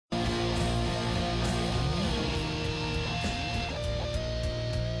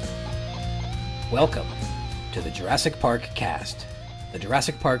Welcome to the Jurassic Park-Cast, the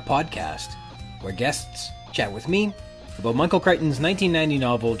Jurassic Park podcast, where guests chat with me about Michael Crichton's 1990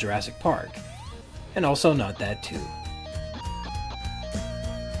 novel Jurassic Park, and also Not That Too.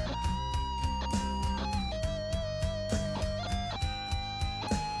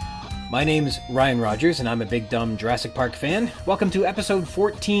 My name's Ryan Rogers, and I'm a big dumb Jurassic Park fan. Welcome to episode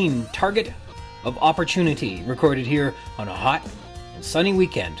 14, Target of Opportunity, recorded here on a hot and sunny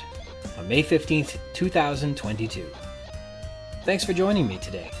weekend on May 15th, 2022. Thanks for joining me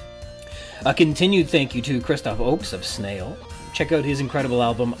today. A continued thank you to Christoph Oakes of Snail. Check out his incredible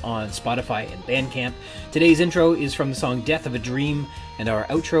album on Spotify and Bandcamp. Today's intro is from the song Death of a Dream, and our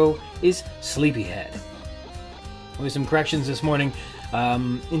outro is Sleepyhead. With some corrections this morning.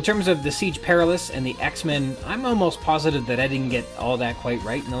 In terms of the Siege Perilous and the X-Men, I'm almost positive that I didn't get all that quite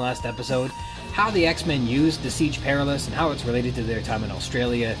right in the last episode. How the X-Men used the Siege Perilous and how it's related to their time in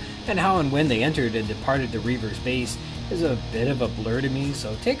Australia, and how and when they entered and departed the Reaver's base is a bit of a blur to me,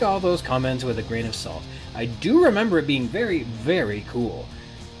 so take all those comments with a grain of salt. I do remember it being very, very cool.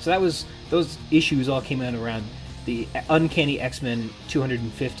 So those issues all came out around the Uncanny X-Men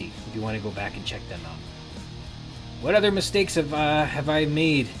 250, if you want to go back and check them out. What other mistakes have I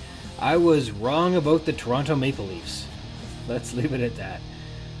made? I was wrong about the Toronto Maple Leafs. Let's leave it at that.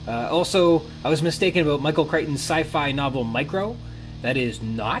 Also, I was mistaken about Michael Crichton's sci-fi novel Micro. That is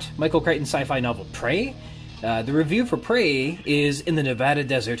not Michael Crichton's sci-fi novel Prey. The review for Prey is, in the Nevada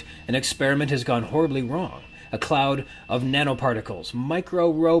desert, an experiment has gone horribly wrong. A cloud of nanoparticles,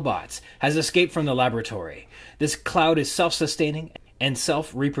 micro-robots, has escaped from the laboratory. This cloud is self-sustaining and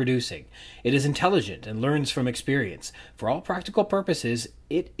self-reproducing. It is intelligent and learns from experience. For all practical purposes,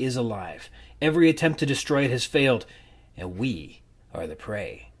 it is alive. Every attempt to destroy it has failed, and we are the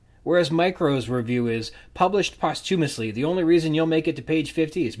prey. Whereas Micro's review is published posthumously. The only reason you'll make it to page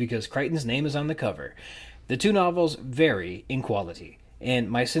 50 is because Crichton's name is on the cover. The two novels vary in quality, and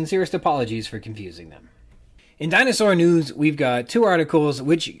my sincerest apologies for confusing them. In dinosaur news, we've got two articles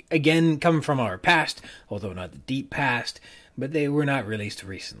which, again, come from our past, although not the deep past, but they were not released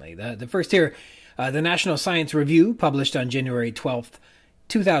recently. The first here, the National Science Review, published on January 12th,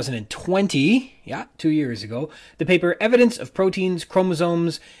 2020, 2 years ago, the paper Evidence of Proteins,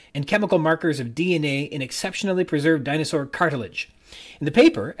 Chromosomes, and Chemical Markers of DNA in Exceptionally Preserved Dinosaur Cartilage. In the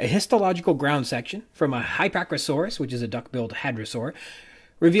paper, a histological ground section from a Hypacrosaurus, which is a duck-billed hadrosaur,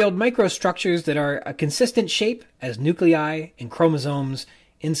 revealed microstructures that are a consistent shape as nuclei and chromosomes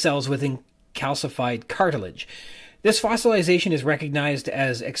in cells within calcified cartilage. This fossilization is recognized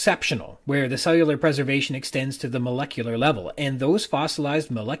as exceptional, where the cellular preservation extends to the molecular level, and those fossilized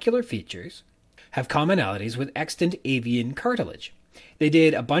molecular features have commonalities with extant avian cartilage. They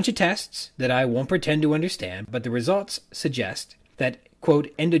did a bunch of tests that I won't pretend to understand, but the results suggest that,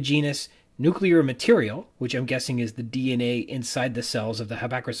 quote, endogenous nuclear material, which I'm guessing is the DNA inside the cells of the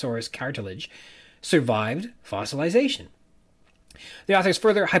Hypacrosaurus cartilage, survived fossilization. The authors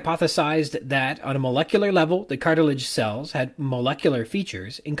further hypothesized that, on a molecular level, the cartilage cells had molecular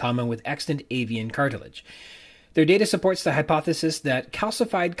features in common with extant avian cartilage. Their data supports the hypothesis that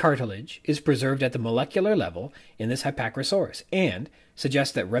calcified cartilage is preserved at the molecular level in this Hypacrosaurus, and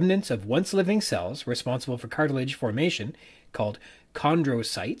suggests that remnants of once-living cells responsible for cartilage formation, called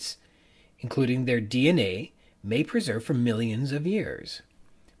chondrocytes, including their DNA, may preserve for millions of years.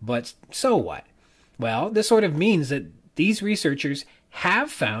 But so what? Well, this sort of means that these researchers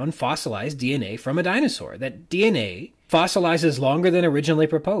have found fossilized DNA from a dinosaur. That DNA fossilizes longer than originally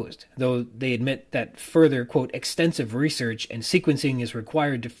proposed, though they admit that further, quote, extensive research and sequencing is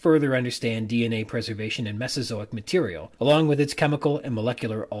required to further understand DNA preservation in Mesozoic material, along with its chemical and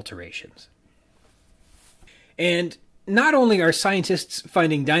molecular alterations. And not only are scientists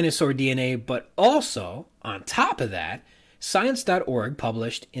finding dinosaur DNA, but also, on top of that, Science.org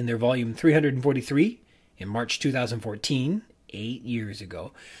published in their volume 343 in March 2014, 8 years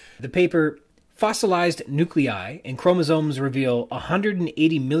ago, the paper Fossilized Nuclei and Chromosomes Reveal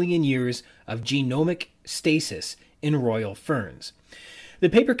 180 Million Years of Genomic Stasis in Royal Ferns. The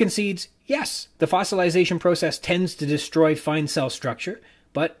paper concedes, yes, the fossilization process tends to destroy fine cell structure,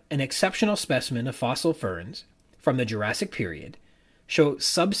 but an exceptional specimen of fossil ferns from the Jurassic period show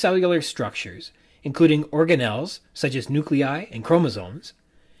subcellular structures, including organelles such as nuclei and chromosomes,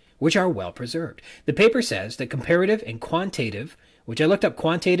 which are well preserved. The paper says that comparative and quantitative, which I looked up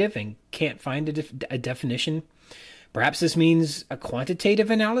quantitative and can't find a definition. Perhaps this means a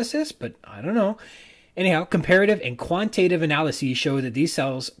quantitative analysis, but I don't know. Anyhow, comparative and quantitative analyses show that these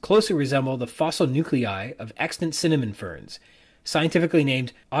cells closely resemble the fossil nuclei of extant cinnamon ferns, scientifically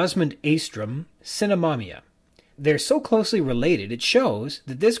named Osmundaestrum cinnamomea. They're so closely related, it shows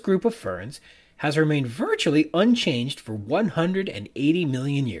that this group of ferns has remained virtually unchanged for 180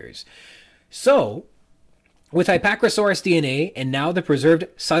 million years. So, with Hypacrosaurus DNA and now the preserved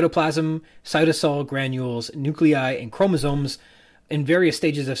cytoplasm, cytosol granules, nuclei, and chromosomes in various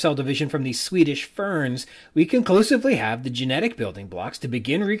stages of cell division from these Swedish ferns, we conclusively have the genetic building blocks to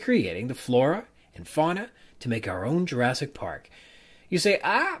begin recreating the flora and fauna to make our own Jurassic Park. You say,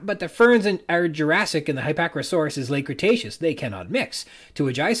 but the ferns are Jurassic and the Hypacrosaurus is late Cretaceous. They cannot mix. To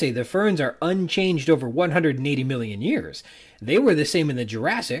which I say the ferns are unchanged over 180 million years. They were the same in the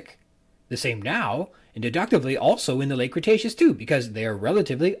Jurassic, the same now, and deductively also in the late Cretaceous too, because they are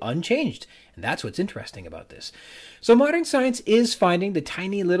relatively unchanged. And that's what's interesting about this. So modern science is finding the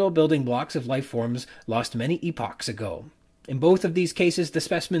tiny little building blocks of life forms lost many epochs ago. In both of these cases, the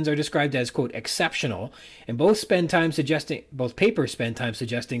specimens are described as, quote, exceptional, and both papers spend time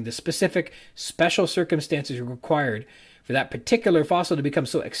suggesting the specific special circumstances required for that particular fossil to become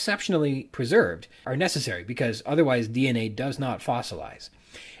so exceptionally preserved are necessary, because otherwise DNA does not fossilize.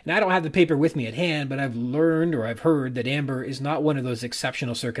 And I don't have the paper with me at hand, but I've learned or I've heard that amber is not one of those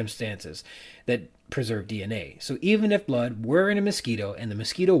exceptional circumstances that preserve DNA. So even if blood were in a mosquito and the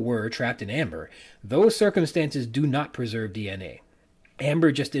mosquito were trapped in amber, those circumstances do not preserve DNA.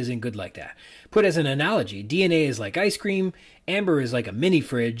 Amber just isn't good like that. Put as an analogy, DNA is like ice cream, amber is like a mini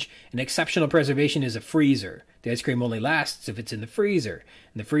fridge, and exceptional preservation is a freezer. The ice cream only lasts if it's in the freezer,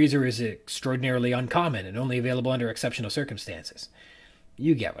 and the freezer is extraordinarily uncommon and only available under exceptional circumstances.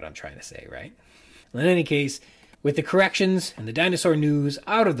 You get what I'm trying to say, right? Well, in any case, with the corrections and the dinosaur news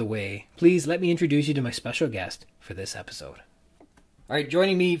out of the way, please let me introduce you to my special guest for this episode. All right,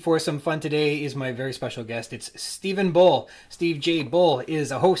 joining me for some fun today is my very special guest. It's Stephen Bull. Steve J. Bull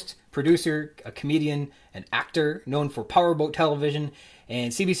is a host, producer, a comedian, an actor known for Powerboat Television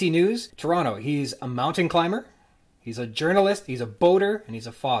and CBC News, Toronto. He's a mountain climber, he's a journalist, he's a boater, and he's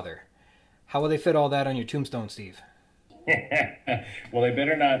a father. How will they fit all that on your tombstone, Steve? Well, they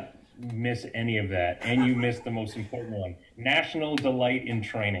better not miss any of that. And you missed the most important one. National Delight in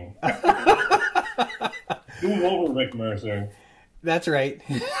Training. Move over, Rick Mercer. That's right.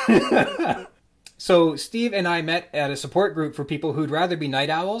 So Steve and I met at a support group for people who'd rather be night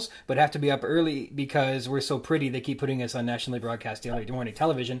owls, but have to be up early because we're so pretty they keep putting us on nationally broadcast morning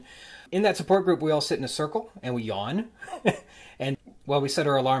television. In that support group, we all sit in a circle and we yawn. And we set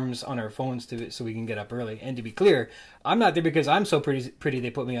our alarms on our phones so we can get up early. And to be clear, I'm not there because I'm so pretty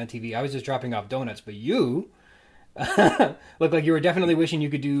they put me on TV. I was just dropping off donuts. But you look like you were definitely wishing you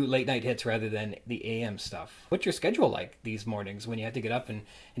could do late night hits rather than the AM stuff. What's your schedule like these mornings when you have to get up and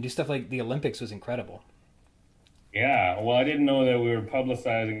do stuff like the Olympics was incredible? Yeah, well, I didn't know that we were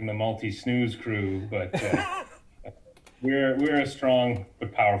publicizing the multi-snooze crew, but we're a strong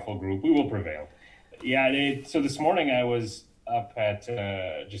but powerful group. We will prevail. Yeah, so this morning I was up at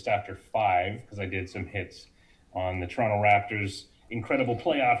just after 5 because I did some hits on the Toronto Raptors' incredible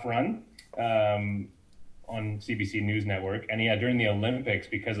playoff run on CBC News Network. And yeah, during the Olympics,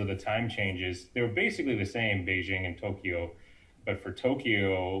 because of the time changes, they were basically the same, Beijing and Tokyo. But for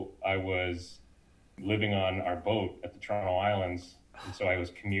Tokyo, I was living on our boat at the Toronto Islands. And so I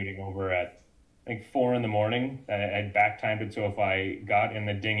was commuting over at, I think, 4 in the morning. I'd back-timed it, so if I got in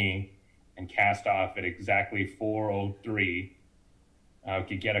the dinghy and cast off at exactly 4:03, I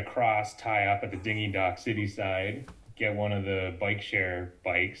could get across, tie up at the dinghy dock city side, get one of the bike share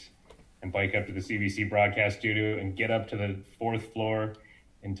bikes, and bike up to the CBC broadcast studio and get up to the 4th floor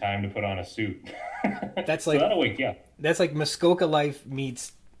in time to put on a suit. That's so like that'll wake you up. That's like Muskoka life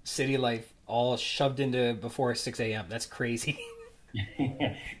meets city life, all shoved into before 6 a.m. That's crazy.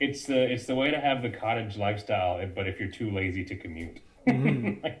 It's the way to have the cottage lifestyle, but if you're too lazy to commute.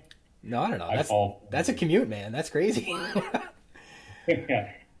 Mm-hmm. No, I don't know. That's a commute, man. That's crazy.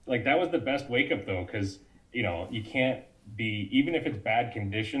 Yeah, like that was the best wake up though, because you can't be, even if it's bad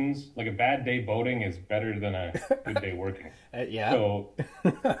conditions, like a bad day boating is better than a good day working. Yeah. So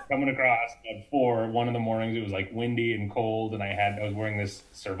coming across at 1 in the mornings, it was like windy and cold, and I was wearing this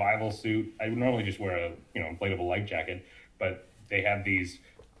survival suit. I would normally just wear a inflatable life jacket, but they have these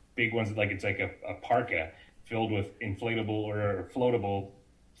big ones like it's like a parka filled with inflatable or floatable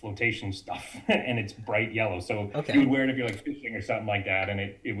flotation stuff, and it's bright yellow. So you would wear it if you're like fishing or something like that, and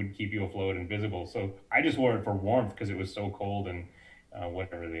it would keep you afloat and visible. So I just wore it for warmth because it was so cold, and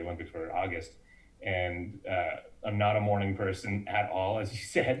whatever, the Olympics were in August. And I'm not a morning person at all, as you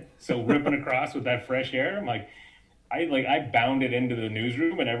said. So ripping across with that fresh air, I'm like, I bounded into the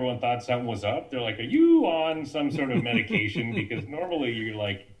newsroom and everyone thought something was up. They're like, are you on some sort of medication? Because normally you're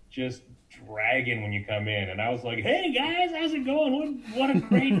like just dragging when you come in. And I was like, hey guys, how's it going? What a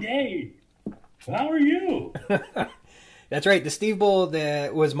great day. How are you? That's right. The Steve Bull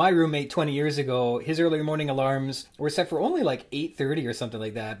that was my roommate 20 years ago, his early morning alarms were set for only like 8:30 or something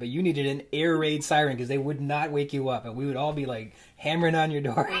like that. But you needed an air raid siren because they would not wake you up. And we would all be like hammering on your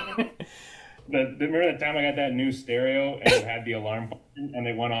door. Remember that time I got that new stereo and it had the alarm button and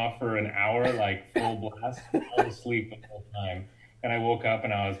it went off for an hour, like full blast? I was asleep the whole time. And I woke up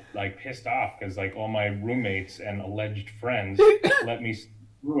and I was like pissed off because like all my roommates and alleged friends let me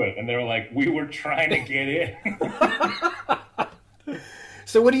through it. And they were like, we were trying to get in.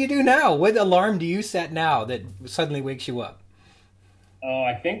 So what do you do now? What alarm do you set now that suddenly wakes you up? Oh,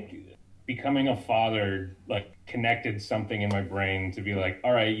 I think becoming a father like connected something in my brain to be like,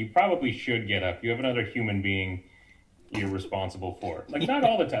 all right, you probably should get up. You have another human being you're responsible for. Like not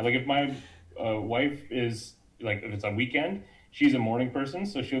all the time. Like if my wife is like, if it's a weekend, she's a morning person.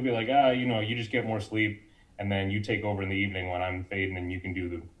 So she'll be like, you just get more sleep. And then you take over in the evening when I'm fading and you can do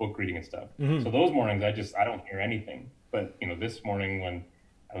the book reading and stuff. Mm-hmm. So those mornings, I don't hear anything. But, this morning when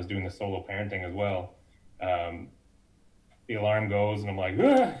I was doing the solo parenting as well, the alarm goes and I'm like,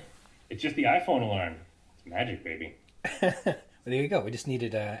 it's just the iPhone alarm. It's magic, baby. Well, there you go. We just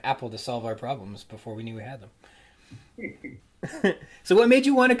needed Apple to solve our problems before we knew we had them. So what made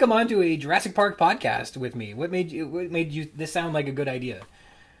you want to come on to a Jurassic Park podcast with me? What made you this sound like a good idea?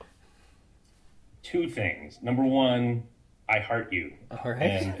 Two things. Number one, I heart you. All right.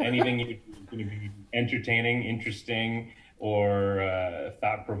 And anything you do is going to be entertaining, interesting, or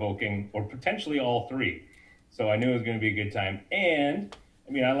thought-provoking, or potentially all three. So I knew it was going to be a good time. And,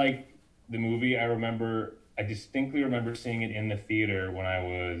 I like the movie. I distinctly remember seeing it in the theater when I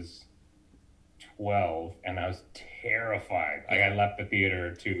was 12, and I was terrified. Like, I left the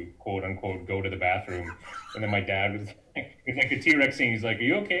theater to, quote-unquote, go to the bathroom. And then my dad was it's like a T-Rex scene. He's like, are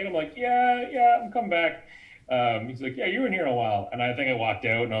you okay? And I'm like, yeah, I'm coming back. He's like, yeah, you were in here a while. And I think I walked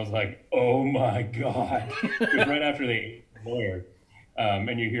out and I was like, oh my God. It was right after they ate the lawyer.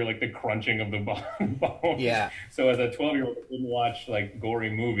 And you hear like the crunching of the bone. Yeah. So as a 12-year-old who didn't watch like gory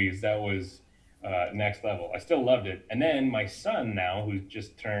movies, that was next level. I still loved it. And then my son now, who's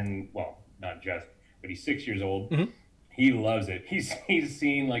just turned, well, not just, but he's 6 years old. Mm-hmm. He loves it. He's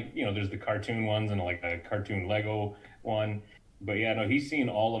seen like, there's the cartoon ones and like a cartoon Lego one. But yeah, no, he's seen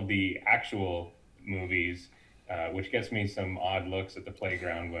all of the actual movies, which gets me some odd looks at the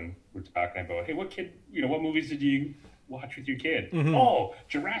playground when we're talking about, hey, what movies did you watch with your kid? Mm-hmm. Oh,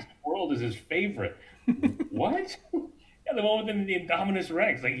 Jurassic World is his favorite. What? Yeah, the one with the Indominus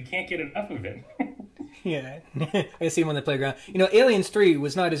Rex. Like, you can't get enough of it. Yeah. I see him on the playground. Aliens 3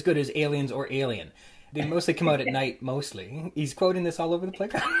 was not as good as Aliens or Alien. They mostly come out at night, mostly. He's quoting this all over the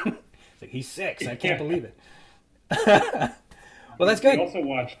playground. It's like, he's 6. I can't believe it. Well, that's good. We also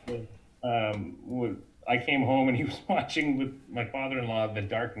watched, I came home and he was watching with my father-in-law The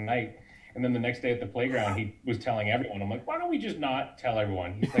Dark Knight. And then the next day at the playground, he was telling everyone. I'm like, why don't we just not tell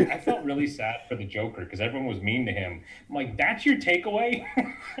everyone? He's like, I felt really sad for the Joker because everyone was mean to him. I'm like, that's your takeaway?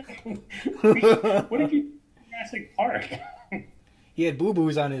 What if you Jurassic Park? He had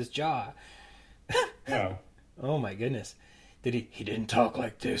boo-boos on his jaw. Yeah. Oh my goodness. He didn't talk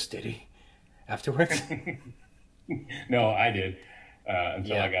like this, did he? Afterwards? No, I did.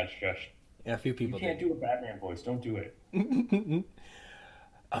 Until I got shushed. Yeah, a few people did. You can't do a Batman voice. Don't do it.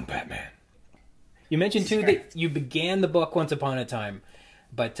 I'm Batman. You mentioned too that you began the book once upon a time,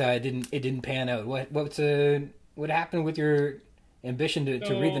 but it didn't pan out. What happened with your ambition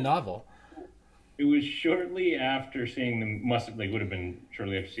to read the novel? It was shortly after seeing would have been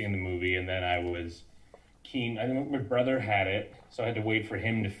shortly after seeing the movie, and then I was keen. I think my brother had it, so I had to wait for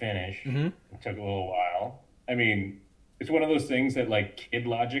him to finish. Mm-hmm. It took a little while. It's one of those things that like kid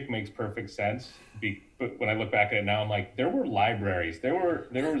logic makes perfect sense. But when I look back at it now, I'm like, there were libraries. There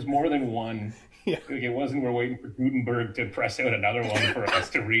was more than one. Yeah. Like, it wasn't we're waiting for Gutenberg to press out another one for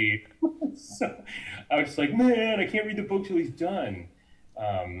us to read. So I was just like, man, I can't read the book till he's done.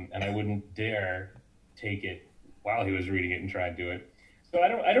 And I wouldn't dare take it while he was reading it and try to do it. So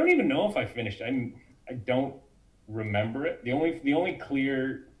I don't even know if I finished. I don't remember it. The only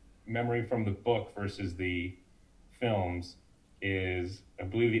clear memory from the book versus the films is, I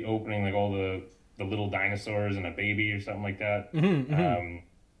believe, the opening, like all the little dinosaurs and a baby or something like that. Mm-hmm, mm-hmm.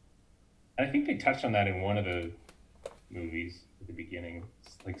 I think they touched on that in one of the movies at the beginning.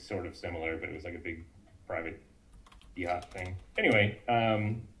 It's like sort of similar, but it was like a big private yacht thing. Anyway,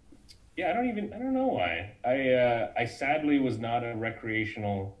 yeah, I don't know why. I sadly was not a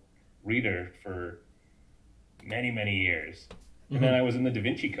recreational reader for many, many years. And then I was in the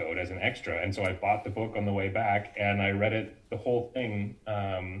DaVinci Code as an extra, and so I bought the book on the way back, and I read it, the whole thing,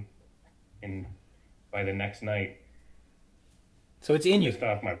 by the next night. So it's in you.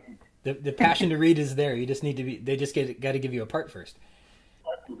 The passion to read is there. You just need to be. They just got to give you a part first.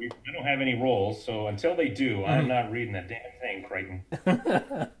 I don't have any roles, so until they do, I'm not reading a damn thing, Crichton.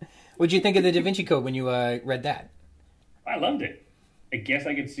 What did you think of the DaVinci Code when you read that? I loved it. I guess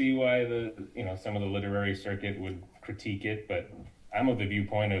I could see why some of the literary circuit would critique it, but I'm of the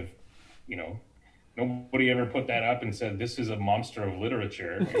viewpoint of, nobody ever put that up and said this is a monster of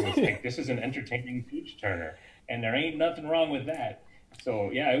literature. It was like, this is an entertaining page turner, and there ain't nothing wrong with that. So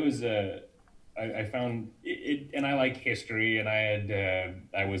yeah, it was. I found it, and I like history, and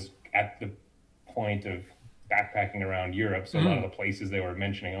I was at the point of backpacking around Europe, so a lot of the places they were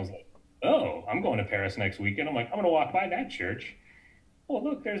mentioning, I was like, oh, I'm going to Paris next weekend. I'm like, I'm going to walk by that church. Oh,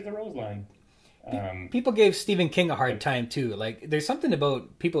 look, there's the Rose Line. People gave Stephen King a hard time too. Like, there's something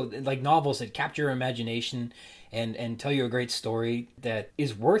about people like novels that capture your imagination and tell you a great story that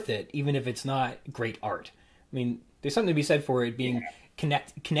is worth it, even if it's not great art. I mean, there's something to be said for it being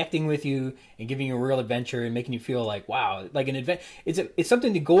connecting with you and giving you a real adventure and making you feel like, wow, like an adventure. It's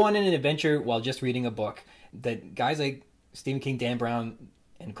something to go on in an adventure while just reading a book. That guys like Stephen King, Dan Brown,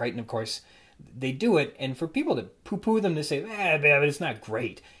 and Crichton, of course, they do it. And for people to poo-poo them, to say, but it's not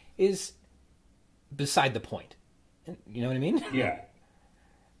great, is beside the point. You know what I mean? Yeah.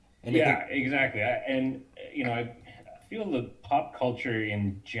 Exactly. I feel the pop culture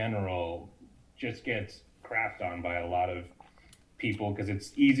in general just gets crapped on by a lot of people because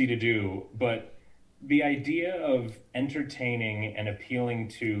it's easy to do. But the idea of entertaining and appealing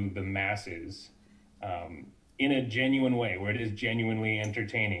to the masses in a genuine way, where it is genuinely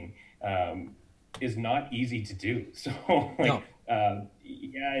entertaining, is not easy to do. So,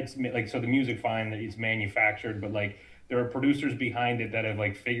 it's like, so the music, fine, that it's manufactured, but like there are producers behind it that have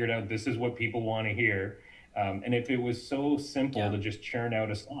like figured out this is what people want to hear. And if it was so simple to just churn out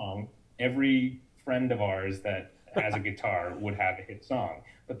a song, every friend of ours that has a guitar would have a hit song,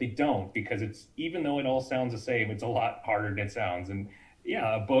 but they don't, because it's, even though it all sounds the same, it's a lot harder than it sounds. And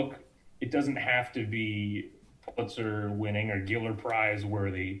a book, it doesn't have to be Pulitzer winning or Giller Prize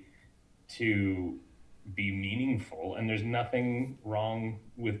worthy to be meaningful, and there's nothing wrong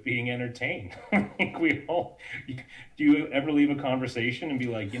with being entertained. Like, we all, do you ever leave a conversation and be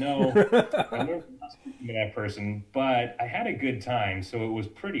like, I'm not speaking to that person, but I had a good time, so it was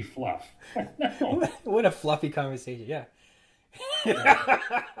pretty fluff. No. What a fluffy conversation. Yeah.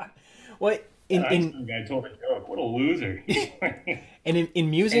 What some guy told a joke. What a loser. And in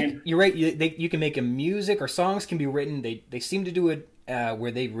music, you're right. You can make a music, or songs can be written. They seem to do it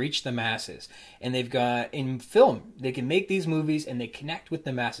where they reach the masses. And they've got, in film, they can make these movies and they connect with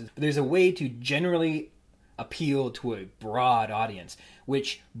the masses. But there's a way to generally appeal to a broad audience,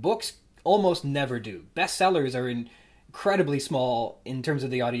 which books almost never do. Bestsellers are incredibly small in terms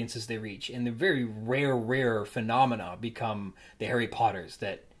of the audiences they reach. And the very rare phenomena become the Harry Potters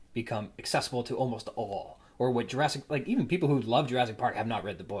that become accessible to almost all. Or what Jurassic, like even people who love Jurassic Park have not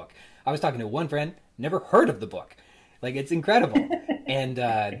read the book. I was talking to one friend, never heard of the book. Like, it's incredible. And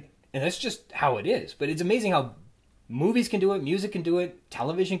that's just how it is. But it's amazing how movies can do it, music can do it,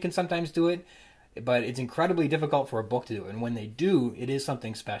 television can sometimes do it, but it's incredibly difficult for a book to do it. And when they do, it is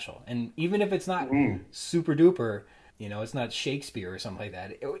something special. And even if it's not super duper, it's not Shakespeare or something like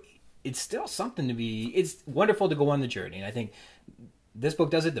that, it's still something to be, it's wonderful to go on the journey. And I think this book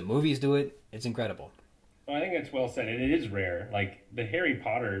does it, the movies do it, it's incredible. Well, I think that's well said. It is rare. Like, the Harry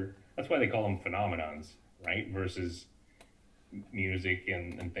Potter, that's why they call them phenomenons, right? Versus music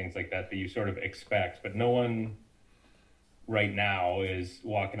and things like that you sort of expect. But no one right now is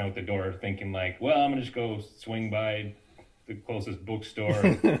walking out the door thinking like, well, I'm going to just go swing by the closest bookstore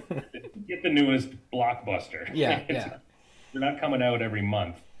and get the newest blockbuster. Yeah. They're not coming out every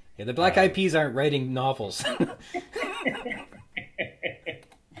month. Yeah, the Black Eyed Peas aren't writing novels.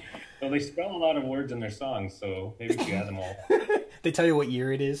 So they spell a lot of words in their songs, so maybe we should add them all. They tell you what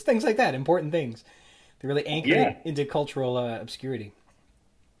year it is, things like that, important things. They really anchor it into cultural obscurity.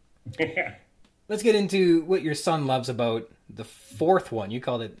 Yeah. Let's get into what your son loves about the fourth one. You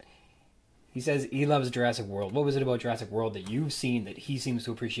called it, he says he loves Jurassic World. What was it about Jurassic World that you've seen that he seems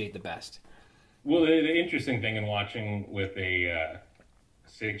to appreciate the best? Well, the interesting thing in watching with a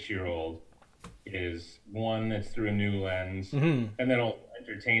 6-year-old is, one, it's through a new lens, and then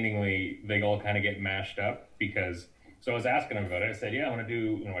entertainingly, they all kind of get mashed up because, so I was asking him about it. I said, I want to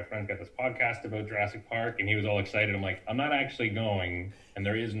do, my friend's got this podcast about Jurassic Park, and he was all excited. I'm like, I'm not actually going, and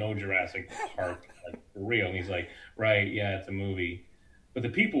there is no Jurassic Park, like, for real. And he's like, right, yeah, it's a movie. But the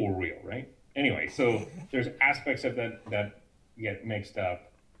people were real, right? Anyway, so there's aspects of that get mixed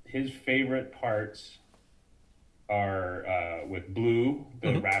up. His favorite parts are with Blue, the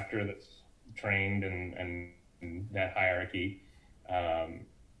raptor that's trained and that hierarchy.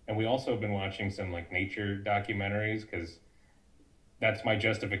 And we also have been watching some like nature documentaries because that's my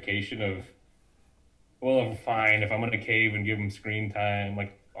justification of, well, fine, if I'm in a cave and give them screen time,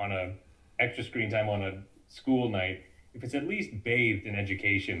 like on a extra screen time on a school night, if it's at least bathed in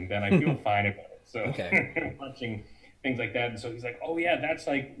education, then I feel fine about it. So Okay. watching things like that. And so he's like, oh yeah, that's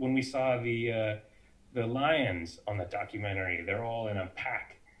like when we saw the lions on the documentary. They're all in a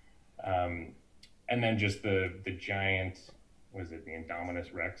pack. And then just the giant, was it the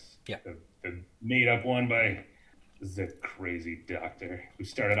Indominus Rex? Yeah. The made up one by the crazy doctor who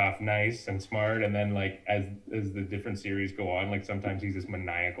started off nice and smart, and then like as the different series go on, like sometimes he's this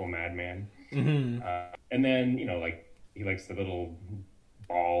maniacal madman. Mm-hmm. And then like he likes the little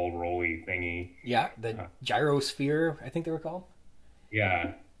ball rolly thingy. Yeah, the gyrosphere, I think they were called.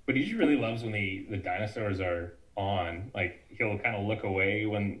 Yeah, but he just really loves when the dinosaurs are on. Like he'll kind of look away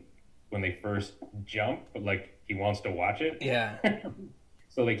when they first jump, but like he wants to watch it. Yeah.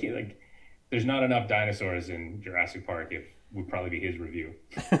 So like there's not enough dinosaurs in Jurassic Park. It would probably be his review.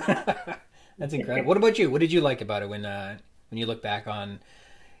 That's incredible. What about you? What did you like about it when you look back on?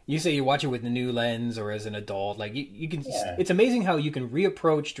 You say you watch it with the new lens or as an adult. Like you can. Yeah. It's amazing how you can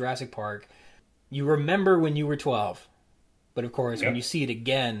reapproach Jurassic Park. You remember when you were 12, but of course when you see it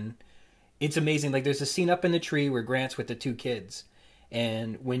again, it's amazing. Like there's a scene up in the tree where Grant's with the two kids,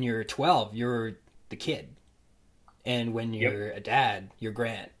 and when you're 12, you're the kid, and when you're a dad, you're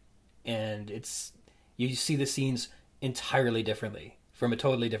Grant. And you see the scenes entirely differently from a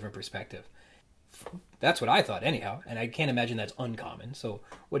totally different perspective. That's what I thought anyhow, and I can't imagine that's uncommon. So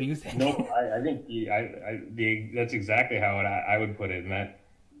what do you think? No, I think that's exactly how I would put it, and that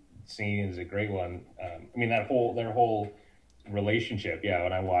scene is a great one. I mean, their whole relationship. Yeah,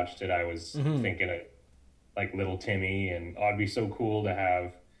 when I watched it, I was thinking of like little Timmy, and it'd be so cool to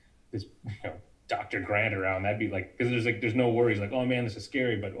have this, Dr. Grant around. That'd be like, because there's no worries, like, oh man, this is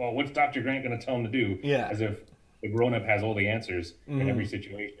scary, but what's Dr. Grant going to tell him to do? Yeah. As if the grown up has all the answers in every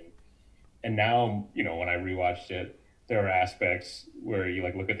situation. And now, when I rewatched it, there are aspects where you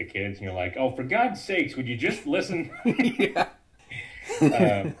like look at the kids and you're like, oh, for God's sakes, would you just listen? Yeah.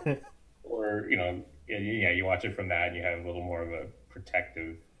 Or, you watch it from that and you have a little more of a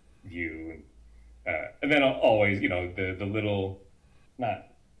protective view. And then always, the little, not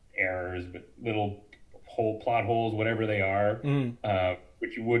errors, but little plot holes, whatever they are,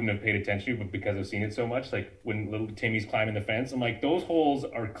 which you wouldn't have paid attention to, but because I've seen it so much, like when little Timmy's climbing the fence, I'm like, those holes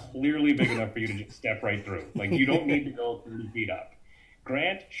are clearly big enough for you to just step right through. Like, you don't need to go 30 feet up.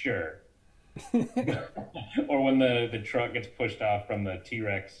 Grant, sure. Or when the truck gets pushed off from the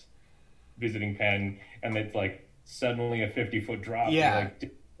T-Rex visiting pen, and it's like suddenly a 50-foot drop. Yeah. Like,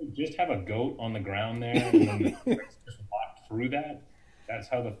 did you just have a goat on the ground there, and then the T-Rex just walked through that? That's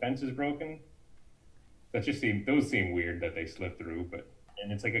how the fence is broken. Those seem weird that they slip through,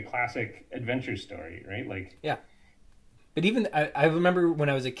 and it's like a classic adventure story, right? Like, yeah. But even I remember when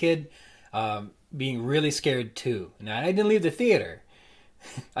I was a kid, being really scared too. Now I didn't leave the theater.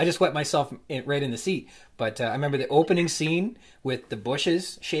 I just wet myself right in the seat. But I remember the opening scene with the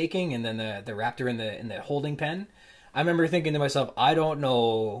bushes shaking and then the raptor in the holding pen. I remember thinking to myself, I don't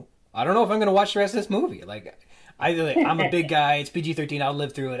know if I'm going to watch the rest of this movie. Like, I'm a big guy. It's PG-13. I'll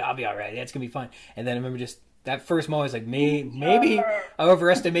live through it. I'll be all right. It's going to be fine. And then I remember just that first moment, I was like, maybe I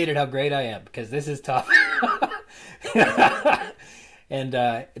overestimated how great I am because this is tough. And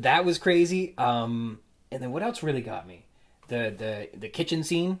that was crazy. And then what else really got me? The kitchen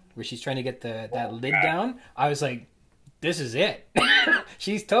scene where she's trying to get that lid down. I was like, this is it.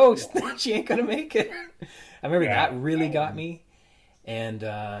 She's toast. She ain't going to make it. I remember that really got me. And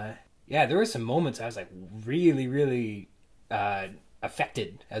there were some moments I was like really, really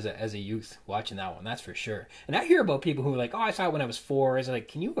affected as a youth watching that one. That's for sure. And I hear about people who are like, oh, I saw it when I was 4. I was like,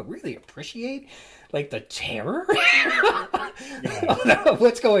 can you really appreciate like the terror?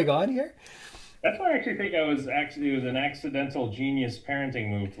 What's going on here? That's why I actually think it was an accidental genius parenting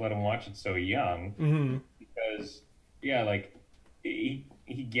move to let him watch it so young. Mm-hmm. Because like he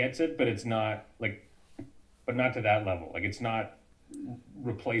gets it, but it's not like, but not to that level. Like, it's not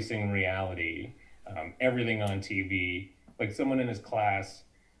replacing reality. Everything on TV, like someone in his class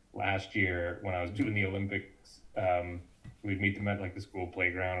last year when I was doing the Olympics, we'd meet them at like the school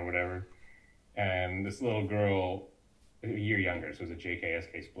playground or whatever, and this little girl, a year younger, so it was a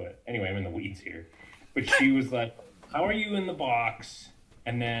JK-SK split. Anyway, I'm in the weeds here, but she was like, how are you in the box?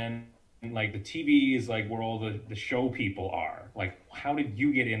 And then like the TV is like where all the show people are. Like, how did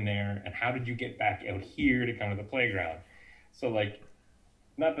you get in there, and how did you get back out here to come to the playground? So like,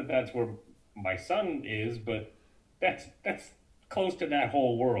 not that that's where my son is, but that's close to that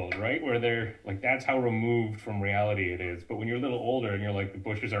whole world, right? Where they're like, that's how removed from reality it is. But when you're a little older and you're like, the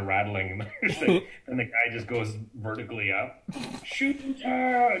bushes are rattling and and the guy just goes vertically up, shoot, and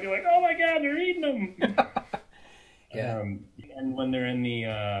you're like, oh my God, they're eating them. Yeah. And when they're in the,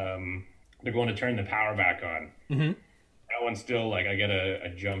 they're going to turn the power back on. Mm-hmm. That one's still like, I get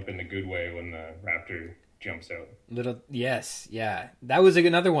a jump in the good way when the raptor jumps out. Yes, yeah. That was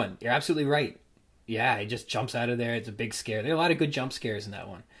another one. You're absolutely right. Yeah, it just jumps out of there. It's a big scare. There are a lot of good jump scares in that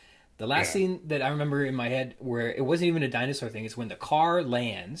one. The last scene that I remember in my head where it wasn't even a dinosaur thing is when the car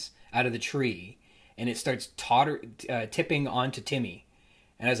lands out of the tree and it starts tipping onto Timmy.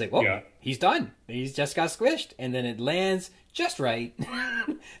 And I was like, well, he's done. He's just got squished. And then it lands just right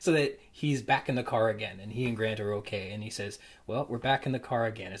so that he's back in the car again. And he and Grant are okay. And he says, well, we're back in the car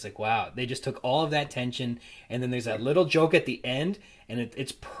again. It's like, wow. They just took all of that tension. And then there's that little joke at the end. And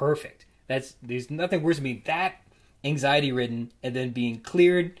it's perfect. There's nothing worse than being that anxiety-ridden and then being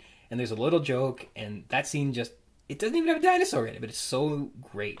cleared. And there's a little joke. And that scene it doesn't even have a dinosaur in it. But it's so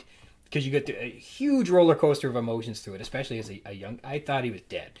great. Because you get a huge roller coaster of emotions through it, especially as a young... I thought he was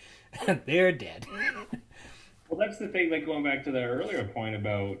dead. They're dead. Well, that's the thing, like going back to the earlier point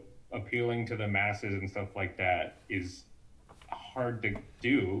about appealing to the masses and stuff like that is hard to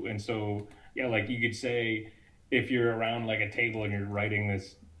do. And so, yeah, like you could say if you're around like a table and you're writing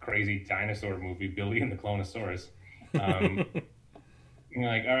this crazy dinosaur movie, Billy and the Clone-a-saurus, you're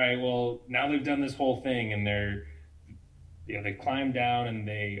like, all right, well, now they've done this whole thing and they climbed down and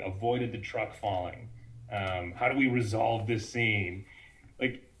they avoided the truck falling. How do we resolve this scene?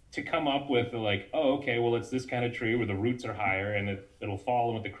 Like, to come up with like, oh, okay, well, it's this kind of tree where the roots are higher and it'll fall,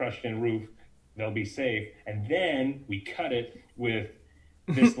 and with the crushed-in roof, they'll be safe. And then we cut it with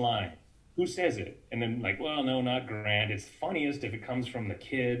this line. Who says it? And then like, well, no, not Grant. It's funniest if it comes from the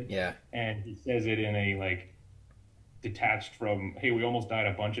kid. Yeah. And he says it in a like detached from, hey, we almost died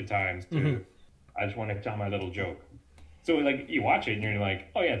a bunch of times to, I just want to tell my little joke. So like you watch it and you're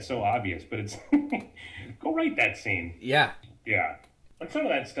like, oh yeah, it's so obvious, but it's go write that scene. Yeah. Yeah. And some of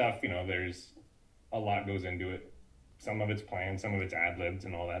that stuff, there's a lot goes into it. Some of it's planned, some of it's ad-libbed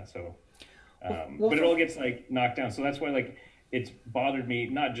and all that. So, but it all gets like knocked down. So that's why like it's bothered me,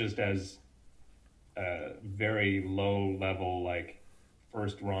 not just as a very low level, like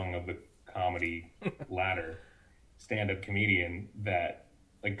first rung of the comedy ladder stand-up comedian, that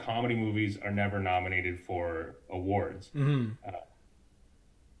like comedy movies are never nominated for awards.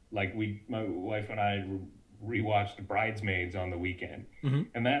 Like my wife and I rewatched Bridesmaids on the weekend,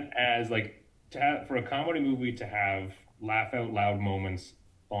 and that as like for a comedy movie to have laugh out loud moments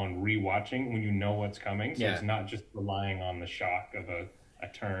on rewatching when you know what's coming, so it's not just relying on the shock of a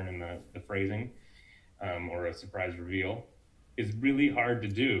turn in the phrasing or a surprise reveal, is really hard to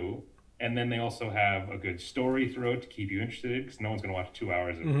do. And then they also have a good story throughout to keep you interested, because no one's going to watch 2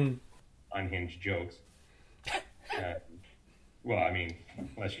 hours of unhinged jokes. Well, I mean,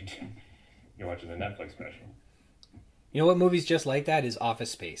 unless you're watching the Netflix special. You know what movie's just like that is Office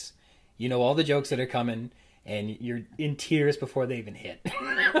Space. You know all the jokes that are coming, and you're in tears before they even hit.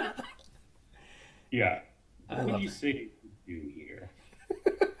 Yeah. What would you say you do here?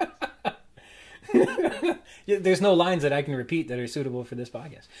 There's no lines that I can repeat that are suitable for this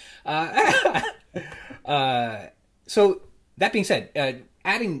podcast. So that being said,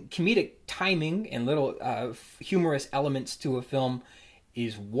 adding comedic timing and little humorous elements to a film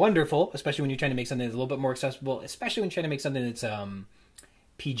is wonderful, especially when you're trying to make something that's a little bit more accessible, especially when you're trying to make something that's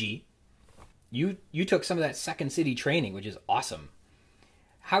PG. You took some of that Second City training, which is awesome.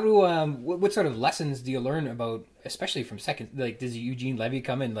 How do what sort of lessons do you learn about, especially from Second? Like, does Eugene Levy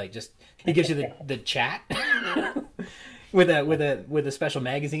come and like just he gives you the chat with a special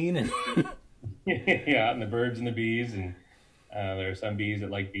magazine and yeah, and the birds and the bees, and there are some bees that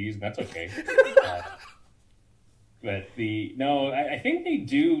like bees, and that's okay. But I think they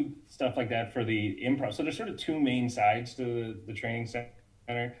do stuff like that for the improv. So there's sort of two main sides to the training center.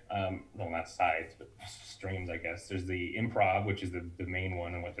 Well, not sides, but streams, I guess. There's the improv, which is the main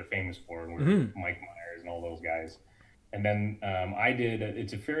one and what they're famous for, and Mike Myers and all those guys. And then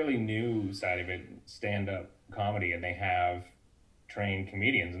it's a fairly new side of it, stand-up comedy, and they have trained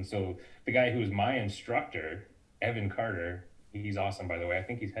comedians. And so the guy who was my instructor, Evan Carter, he's awesome, by the way. I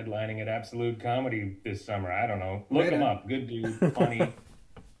think he's headlining at Absolute Comedy this summer. I don't know. Look him up. Good dude, funny.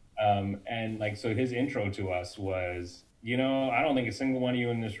 And like, so his intro to us was, I don't think a single one of you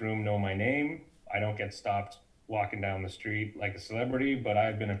in this room know my name. I don't get stopped walking down the street like a celebrity, but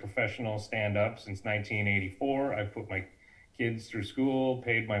I've been a professional stand-up since 1984. I've put my kids through school,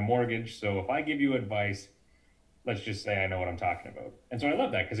 paid my mortgage. So if I give you advice, let's just say I know what I'm talking about. And so I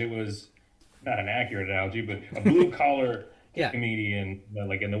love that, because it was not an accurate analogy, but a blue-collar Yeah. comedian,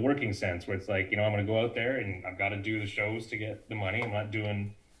 like in the working sense, where it's like, I'm going to go out there and I've got to do the shows to get the money. I'm not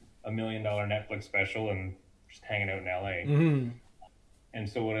doing $1 million Netflix special and just hanging out in LA. Mm-hmm. And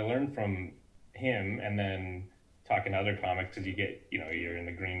so what I learned from him, and then talking to other comics, because you get, you're in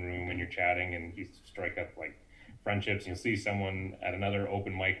the green room and you're chatting and you strike up like friendships, and you'll see someone at another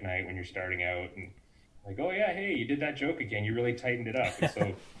open mic night when you're starting out and like, oh yeah, hey, you did that joke again. You really tightened it up. And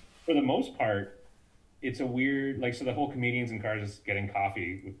so for the most part, it's a weird, like, so the whole comedians in cars getting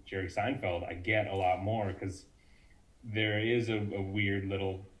coffee with Jerry Seinfeld, I get a lot more because there is a weird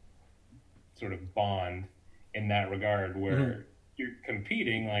little sort of bond in that regard where you're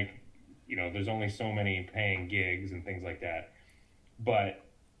competing, like, there's only so many paying gigs and things like that, but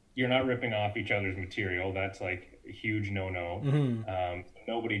you're not ripping off each other's material. That's like a huge no-no.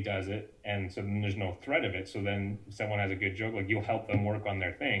 Nobody does it, and so then there's no threat of it. So then if someone has a good joke, like, you'll help them work on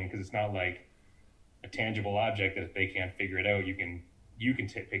their thing, because it's not like a tangible object that if they can't figure it out, you can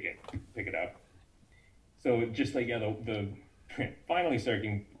pick it up. So just like, the finally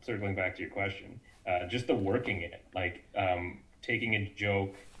circling back to your question, just the working it, like, taking a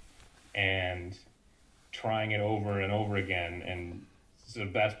joke and trying it over and over again. And so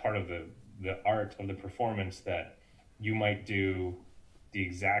that's part of the art of the performance, that you might do the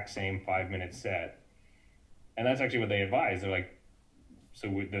exact same 5-minute set. And that's actually what they advise. They're like, so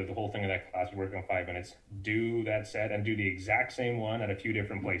the whole thing of that class, we work on 5 minutes, do that set and do the exact same one at a few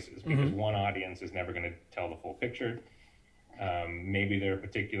different places, because one audience is never going to tell the full picture. Maybe they're a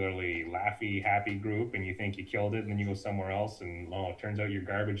particularly laughy, happy group, and you think you killed it, and then you go somewhere else, and it turns out you're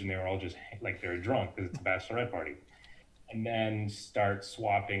garbage, and they were all just like, they're drunk because it's a bachelorette party. And then start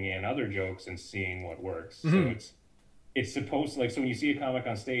swapping in other jokes and seeing what works. So it's supposed to, like, so when you see a comic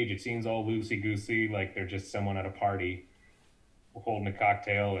on stage, it seems all loosey-goosey, like they're just someone at a party holding a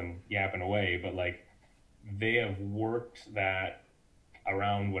cocktail and yapping away, but like, they have worked that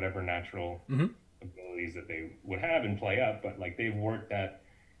around whatever natural abilities that they would have and play up, but like, they've worked that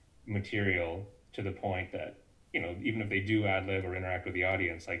material to the point that, even if they do ad-lib or interact with the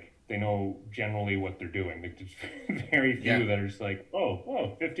audience, like, they know generally what they're doing. There's just very few that are just like,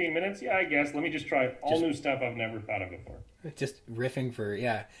 oh, 15 minutes? Yeah, I guess. Let me just try new stuff I've never thought of before. Just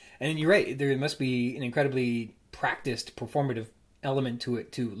riffing and you're right, there must be an incredibly practiced performative element to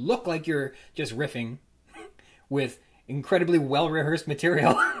it to look like you're just riffing with incredibly well-rehearsed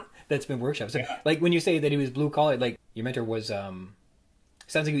material that's been workshopped. So, like, when you say that he was blue-collar, like, your mentor was, sounds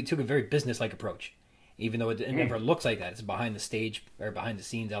like he took a very business-like approach, even though it never looks like that. It's behind the stage or behind the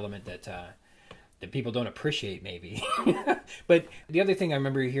scenes element that people don't appreciate, maybe. But the other thing I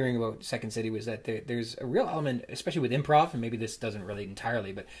remember hearing about Second City was that there's a real element, especially with improv, and maybe this doesn't relate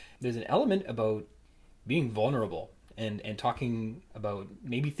entirely, but there's an element about being vulnerable and talking about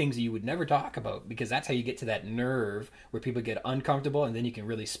maybe things that you would never talk about, because that's how you get to that nerve where people get uncomfortable, and then you can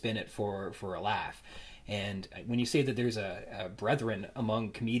really spin it for a laugh. And when you say that there's a brethren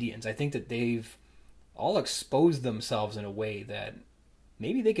among comedians, I think that they've all exposed themselves in a way that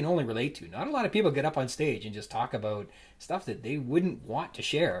maybe they can only relate to. Not a lot of people get up on stage and just talk about stuff that they wouldn't want to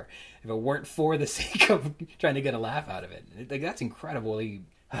share if it weren't for the sake of trying to get a laugh out of it. Like, that's incredibly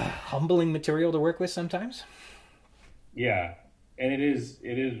humbling material to work with sometimes. Yeah, and it is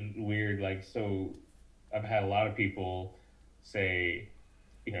weird. Like, so I've had a lot of people say,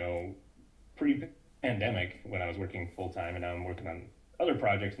 pre-pandemic, when I was working full-time, and now I'm working on other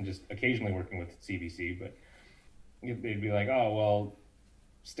projects and just occasionally working with CBC, but they'd be like, oh, well,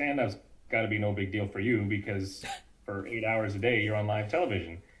 stand-up's got to be no big deal for you because for 8 hours a day you're on live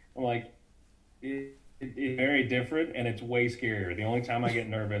television. I'm like, it's very different, and it's way scarier. The only time I get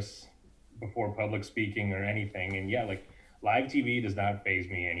nervous before public speaking or anything, and like, live TV does not faze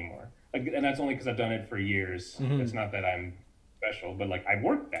me anymore. Like, and that's only because I've done it for years. It's not that I'm special, but like, I've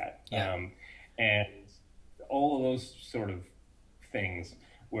worked that. And all of those sort of things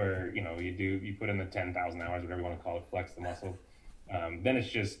where, you put in the 10,000 hours, whatever you want to call it, flex the muscle. Then it's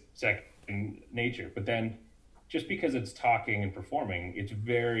just second nature. But then just because it's talking and performing, it's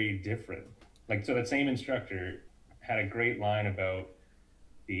very different. Like, so that same instructor had a great line about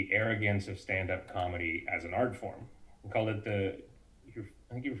the arrogance of stand-up comedy as an art form. He called it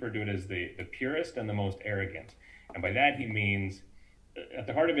I think he referred to it as the purest and the most arrogant. And by that he means, at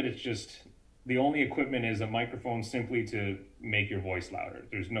the heart of it, it's just, the only equipment is a microphone simply to make your voice louder.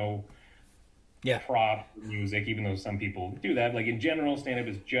 There's no prop music, even though some people do that. Like, in general, stand-up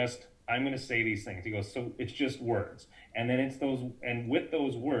is just, I'm going to say these things. He goes, so it's just words. And then and with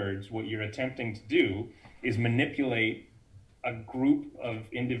those words, what you're attempting to do is manipulate a group of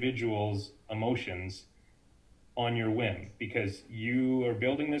individuals' emotions on your whim, because you are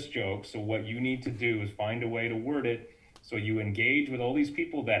building this joke. So what you need to do is find a way to word it So you engage with all these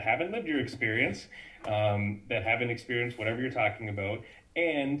people that haven't lived your experience, that haven't experienced whatever you're talking about,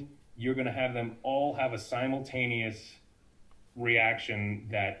 and you're going to have them all have a simultaneous reaction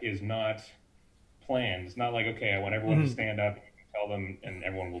that is not planned. It's not like, okay, I want everyone to stand up, tell them, and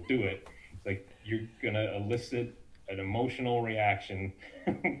everyone will do it. It's like you're going to elicit an emotional reaction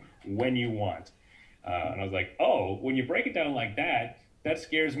when you want. And I was like, oh, when you break it down like that, that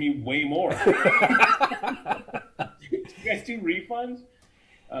scares me way more. Do you guys do refunds?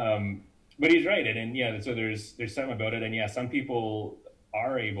 But he's right. And yeah, so there's something about it. And yeah, some people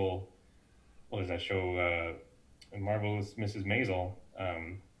are able, what is that show? Marvelous Mrs. Maisel.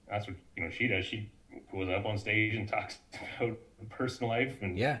 That's what, she does. She goes up on stage and talks about personal life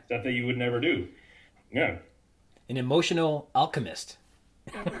and stuff that you would never do. Yeah. An emotional alchemist.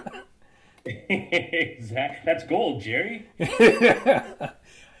 Exactly. That's gold, Jerry.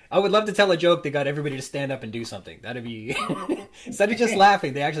 I would love to tell a joke that got everybody to stand up and do something. That'd be instead of just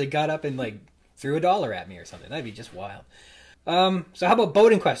laughing, they actually got up and like threw $1 at me or something. That'd be just wild. So how about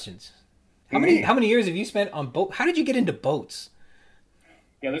boating questions? How many years have you spent on boat? How did you get into boats?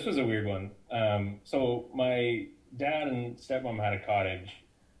 Yeah, this was a weird one. So my dad and stepmom had a cottage,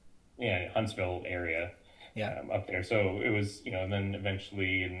 Huntsville area, up there. So it was, and then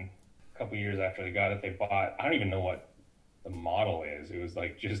eventually, in a couple years after they got it, they bought. I don't even know what the model is. It was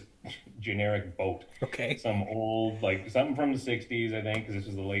like just generic boat. Okay. Some old, like something from the 60s, I think, because this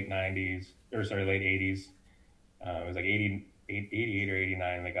was the late 90s, or sorry, late 80s. It was like 88 or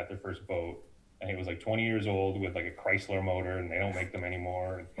 89, they got their first boat. And it was like 20 years old with like a Chrysler motor, and they don't make them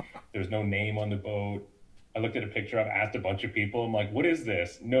anymore. And there's no name on the boat. I looked at a picture, I've asked a bunch of people, I'm like, what is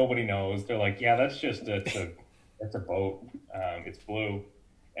this? Nobody knows. They're like, yeah, that's just, it's a boat. It's blue.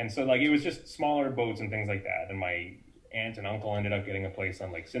 And so like, it was just smaller boats and things like that. And my aunt and uncle ended up getting a place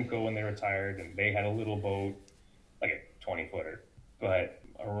on Lake Simcoe when they retired, and they had a little boat, like a 20-footer. But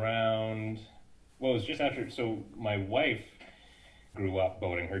around, well, it was just after, so my wife grew up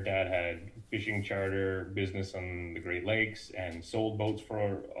boating. Her dad had fishing charter business on the Great Lakes and sold boats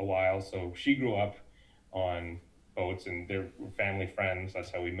for a while. So she grew up on boats, and they're family friends.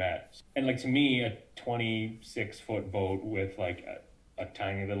 That's how we met. And like, to me, a 26-foot boat with like a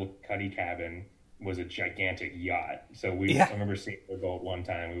tiny little cuddy cabin was a gigantic yacht. So I remember seeing the boat one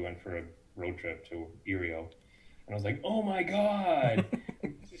time. We went for a road trip to Erio, and I was like, oh my God,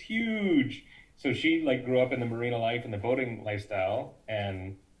 this is huge. So she like grew up in the marina life and the boating lifestyle,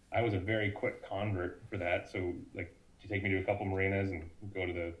 and I was a very quick convert for that. So like, she take me to a couple marinas and go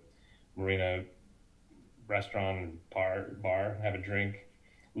to the marina restaurant and bar, have a drink,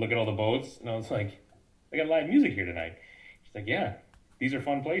 look at all the boats, and I was like, they got live music here tonight. She's like, yeah, these are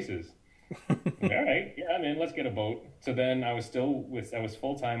fun places. All right, yeah, man, let's get a boat. So then I was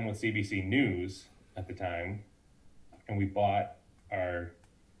full-time with CBC News at the time, and we bought our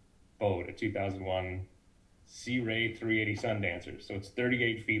boat, a 2001 Sea Ray 380 Sundancer. So it's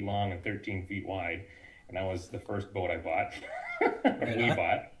 38 feet long and 13 feet wide, and that was the first boat I bought. We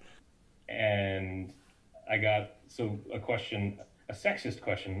bought. And I got, a sexist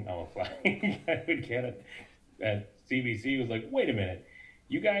question, I'll apply. I would get it at CBC. Was like, wait a minute,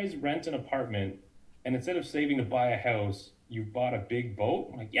 you guys rent an apartment, and instead of saving to buy a house, you bought a big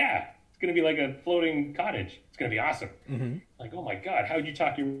boat? I'm like, yeah, it's going to be like a floating cottage. It's going to be awesome. Mm-hmm. Like, oh my God, how did you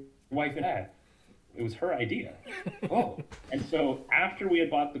talk your wife into that? It was her idea. Oh. And so after we had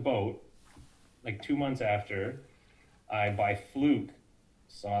bought the boat, like 2 months after, I by fluke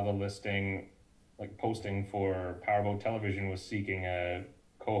saw the listing, like posting for Powerboat Television was seeking a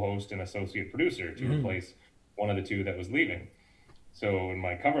co-host and associate producer to replace one of the two that was leaving. So in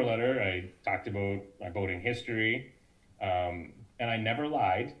my cover letter, I talked about my boating history, and I never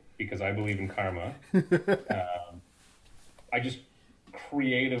lied because I believe in karma. I just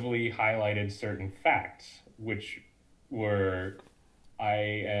creatively highlighted certain facts, which were, I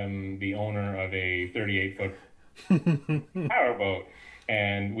am the owner of a 38-foot powerboat,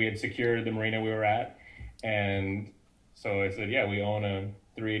 and we had secured the marina we were at. And so I said, yeah, we own a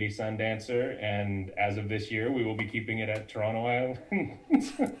 380 Sundancer, and as of this year, we will be keeping it at Toronto Island,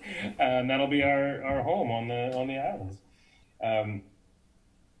 and that'll be our home on the islands. And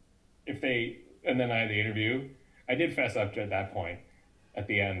then I had the interview. I did fess up at that point. At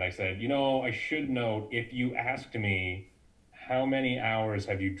the end, I said, I should note, if you asked me, how many hours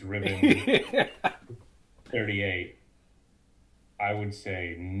have you driven 38? I would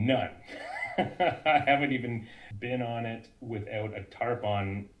say none. I haven't even been on it without a tarp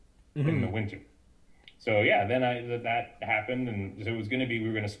on in the winter. So yeah, then that happened, and so it was going to be, we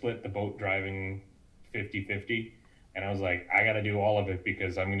were going to split the boat driving 50-50, and I was like, I got to do all of it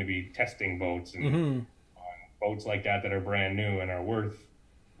because I'm going to be testing boats and on boats like that are brand new and are worth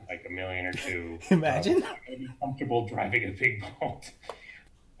like $1 million or $2 million. Imagine. I'd be comfortable driving a big boat.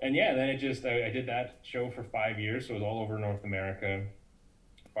 And yeah, then I did that show for 5 years, so it was all over North America.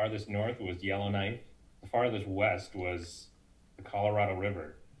 Farthest north was Yellowknife. The farthest west was the Colorado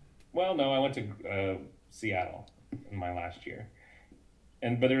River. Well, no, I went to Seattle in my last year.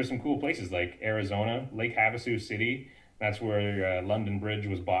 But there were some cool places like Arizona, Lake Havasu City. That's where London Bridge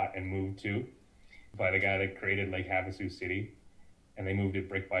was bought and moved to by the guy that created Lake Havasu City. And they moved it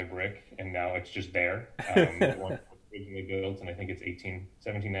brick by brick, and now it's just there. It was originally built, and I think it's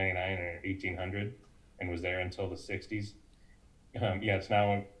 1799 or 1800, and was there until the 60s. Yeah, it's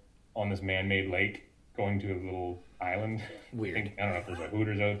now on this man-made lake going to a little island. Weird. I don't know if there's a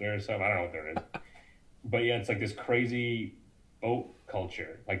Hooters out there or something. I don't know what there is. But yeah, it's like this crazy boat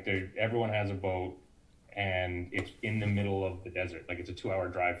culture. Like everyone has a boat, and it's in the middle of the desert. Like it's a 2-hour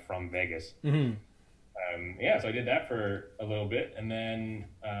drive from Vegas. Mm-hmm. Yeah, so I did that for a little bit, and then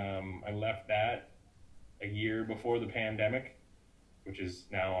I left that a year before the pandemic, which is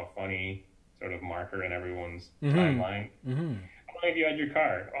now a funny sort of marker in everyone's timeline. Mm-hmm. How long have you had your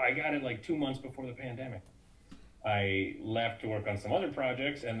car? Oh, I got it like 2 months before the pandemic. I left to work on some other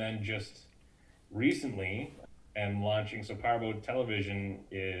projects, and then just recently am launching. So Powerboat Television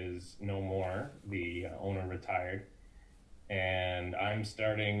is no more. The owner retired, and I'm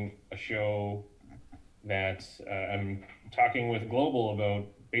starting a show that I'm talking with Global about,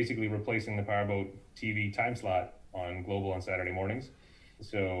 basically replacing the Powerboat TV time slot on Global on Saturday mornings.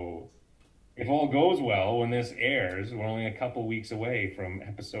 So if all goes well, when this airs, we're only a couple weeks away from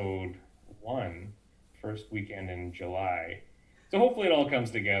episode 1, first weekend in July. So hopefully it all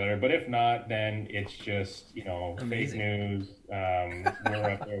comes together. But if not, then it's just, Amazing. Fake news. We're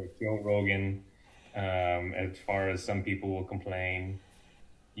up there with Joe Rogan. As far as some people will complain,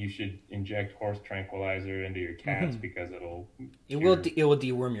 you should inject horse tranquilizer into your cats because it will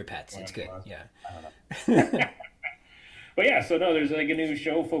deworm your pets. It's good. Yeah. I don't know. But yeah, so no, there's like a new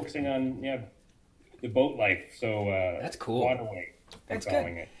show focusing on the boat life. So that's cool. Waterway. That's good.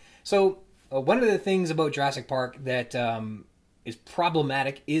 It. So one of the things about Jurassic Park that is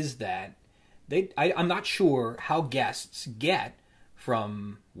problematic is that I'm not sure how guests get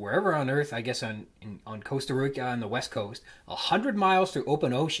from wherever on Earth, I guess on Costa Rica on the West Coast, 100 miles through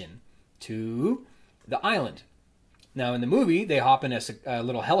open ocean to the island. Now, in the movie, they hop in a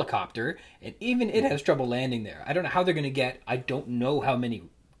little helicopter, and even it has trouble landing there. I don't know how they're going to get, I don't know how many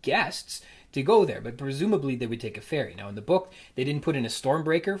guests to go there, but presumably they would take a ferry. Now, in the book, they didn't put in a storm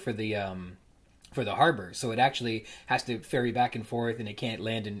breaker for the harbor, so it actually has to ferry back and forth, and it can't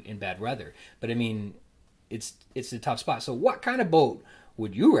land in bad weather. But, I mean, it's a tough spot. So what kind of boat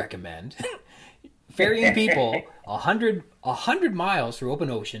would you recommend ferrying people 100 miles through open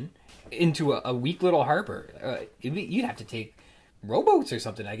ocean into a weak little harbor? You'd have to take rowboats or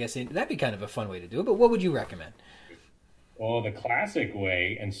something, I guess. That'd be kind of a fun way to do it. But what would you recommend? Well, the classic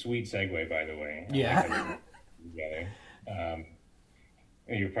way, and sweet segue, by the way. Yeah.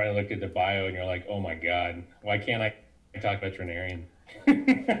 You probably looked at the bio and you're like, oh my God, why can't I talk veterinarian?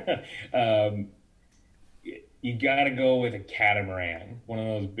 You got to go with a catamaran, one of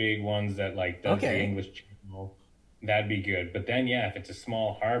those big ones that like does the English Channel. That'd be good. But then, if it's a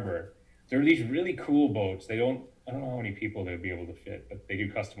small harbor, there are these really cool boats. I don't know how many people they'd be able to fit, but they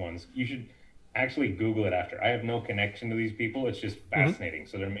do custom ones. You should actually Google it after. I have no connection to these people. It's just fascinating.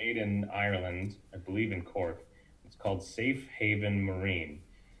 So they're made in Ireland, I believe in Cork. It's called Safehaven Marine.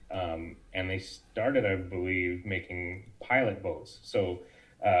 And they started, I believe, making pilot boats. So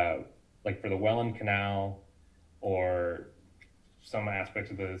like for the Welland Canal or some aspects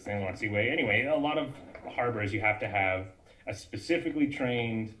of the St. Lawrence Seaway. Anyway, a lot of harbors, you have to have a specifically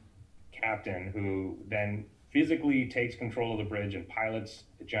trained captain who then physically takes control of the bridge and pilots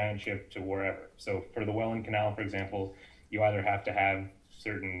the giant ship to wherever. So for the Welland Canal, for example, you either have to have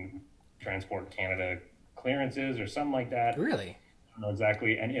certain Transport Canada clearances or something like that. Really? I don't know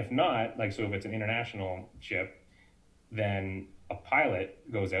exactly. And if not, like, so if it's an international ship, then a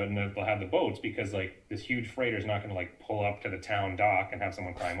pilot goes out and they'll have the boats because like this huge freighter is not going to like pull up to the town dock and have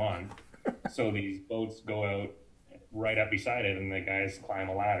someone climb on. So these boats go out right up beside it and the guys climb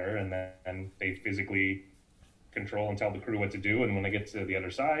a ladder and then they physically control and tell the crew what to do. And when they get to the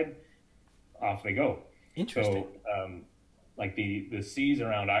other side, off they go. Interesting. So like the seas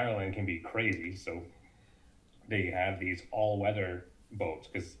around Ireland can be crazy. So they have these all-weather boats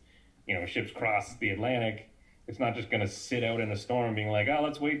because, ships cross the Atlantic. It's not just going to sit out in a storm being like, oh,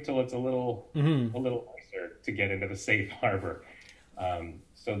 let's wait till it's a little nicer to get into the safe harbor.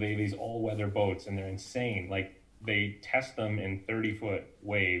 So they have these all-weather boats, and they're insane. Like, they test them in 30-foot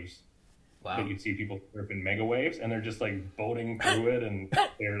waves Wow. But you'd see people surfing mega waves, and they're just like boating through it, and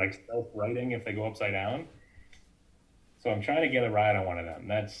they're like self-righting if they go upside down. So I'm trying to get a ride on one of them.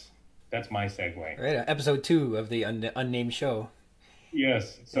 That's my segue. Right, episode 2 of the unnamed show.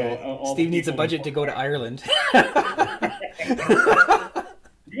 Yes. So Steve needs a budget to go to Ireland.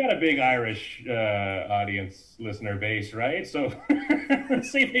 You got a big Irish audience listener base, right? So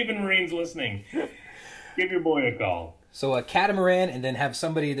Safehaven Marine's listening. Give your boy a call. So a catamaran, and then have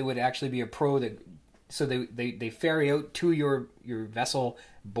somebody that would actually be a pro so they ferry out to your vessel,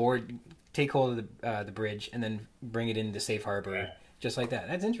 board, take hold of the bridge, and then bring it into safe harbor, just like that.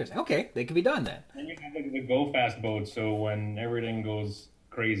 That's interesting. Okay, they could be done then. And you have the go fast boat, so when everything goes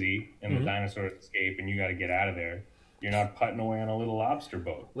crazy and the dinosaurs escape and you got to get out of there, you're not putting away on a little lobster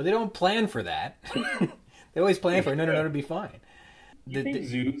boat. Well, they don't plan for that. They always plan for, no, it'll be fine. You think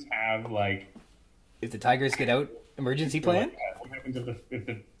zoos have, like... If the tigers get out, emergency plan? What happens if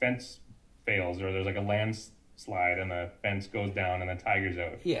the fence fails, or there's like a landslide and the fence goes down and the tiger's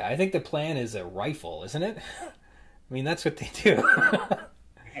out? Yeah, I think the plan is a rifle, isn't it? I mean, that's what they do.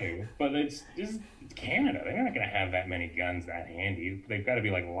 But it's Canada. They're not going to have that many guns that handy. They've got to be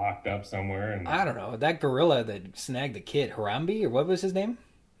like locked up somewhere. And I don't know. That gorilla that snagged the kid, Harambe, or what was his name?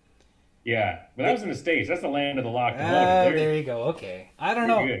 Yeah, but that was in the States. That's the land of the locked and loaded. There you go. Okay. I don't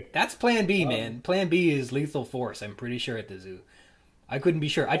know. Good. That's Plan B, man. Plan B is lethal force, I'm pretty sure, at the zoo. I couldn't be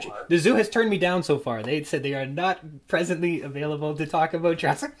sure. The zoo has turned me down so far. They said they are not presently available to talk about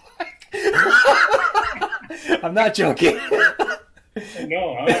Jurassic Park. I'm not joking.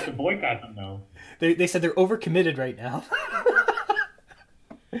 No, I'll have to boycott them now. They said they're overcommitted right now.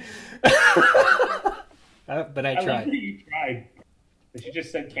 But I tried. I like you tried. But you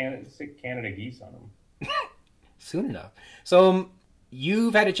just said Canada geese on them. Soon enough. So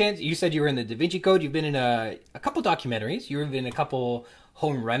you've had a chance. You said you were in the DaVinci Code. You've been in a couple documentaries. You've been in a couple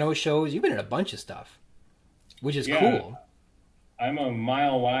home reno shows. You've been in a bunch of stuff, which is cool. I'm a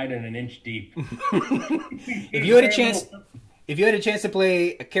mile wide and an inch deep. If you had a chance to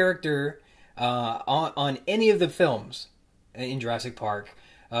play a character on any of the films in Jurassic Park,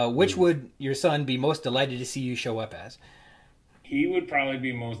 which would your son be most delighted to see you show up as? He would probably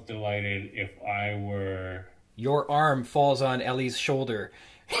be most delighted if I were... Your arm falls on Ellie's shoulder.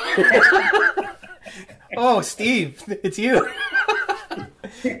 Oh, Steve, it's you.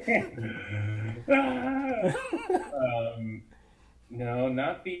 No,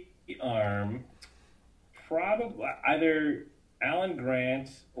 not the arm. Probably either Alan Grant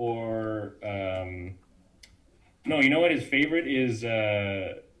or... No, you know what his favorite is?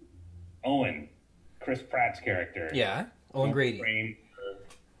 Owen, Chris Pratt's character. Yeah. Owen Grady. Trained for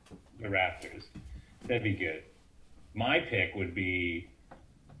the Raptors. That'd be good. My pick would be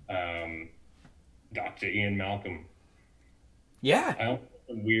Dr. Ian Malcolm. Yeah. I don't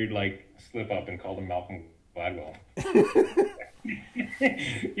want a weird slip up and call him Malcolm Gladwell.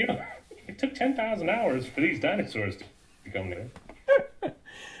 You know, it took 10,000 hours for these dinosaurs to come there.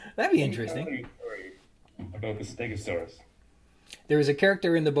 That'd be interesting. Tell you a story about the Stegosaurus. There was a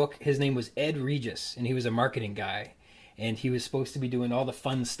character in the book. His name was Ed Regis, and he was a marketing guy. And he was supposed to be doing all the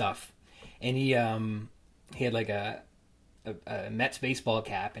fun stuff. And he had like a Mets baseball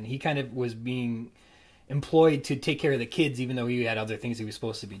cap, and he kind of was being employed to take care of the kids, even though he had other things he was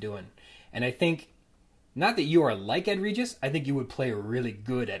supposed to be doing. And I think, not that you are like Ed Regis, I think you would play a really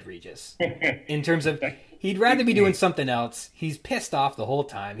good Ed Regis. In terms of, he'd rather be doing something else. He's pissed off the whole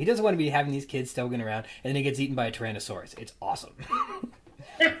time. He doesn't want to be having these kids stoking around, and then he gets eaten by a Tyrannosaurus. It's awesome.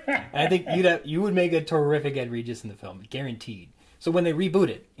 I think you would make a terrific Ed Regis in the film, guaranteed. So when they reboot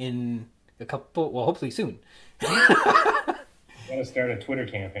it in a couple, well, hopefully soon. Got to start a Twitter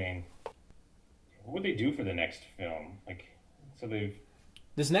campaign. What would they do for the next film?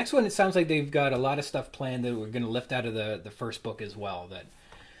 This next one, it sounds like they've got a lot of stuff planned that we're going to lift out of the first book as well.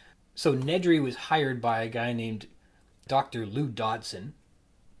 So Nedry was hired by a guy named Dr. Lou Dodson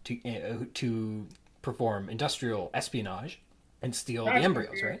to perform industrial espionage and steal the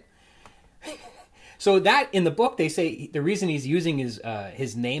embryos, right? So that, in the book, they say the reason he's using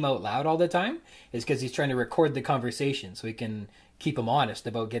his name out loud all the time is because he's trying to record the conversation so he can keep him honest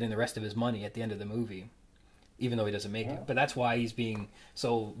about getting the rest of his money at the end of the movie, even though he doesn't make it. But that's why he's being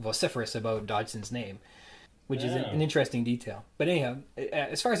so vociferous about Dodson's name, which is an interesting detail. But anyhow,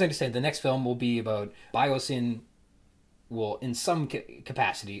 as far as I understand, the next film will be about Biosyn will, in some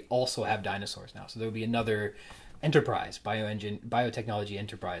capacity, also have dinosaurs now. So there will be another enterprise, biotechnology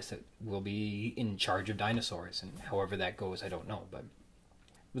enterprise that will be in charge of dinosaurs, and however that goes, I don't know. But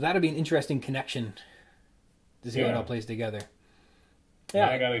that'll be an interesting connection to see how it all plays together. Yeah,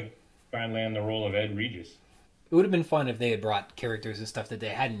 I gotta try and land the role of Ed Regis. It would have been fun if they had brought characters and stuff that they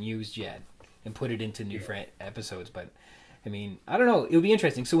hadn't used yet and put it into new episodes. But, I mean, I don't know. It would be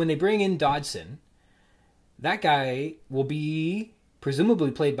interesting. So when they bring in Dodson, that guy will be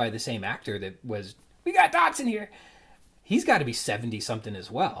presumably played by the same actor that was, we got Dodson here. He's got to be 70-something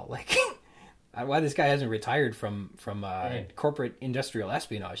as well. Like, why this guy hasn't retired from corporate industrial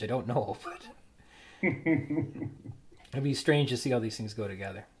espionage, I don't know. But it'd be strange to see how these things go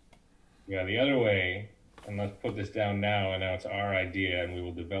together. Yeah, the other way, and let's put this down now, and now it's our idea, and we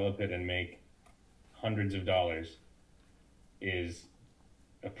will develop it and make hundreds of dollars, is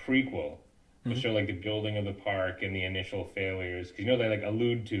a prequel to show like the building of the park and the initial failures, because they like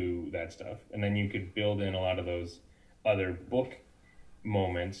allude to that stuff, and then you could build in a lot of those other book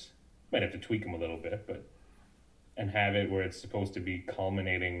moments. Might have to tweak them a little bit, but and have it where it's supposed to be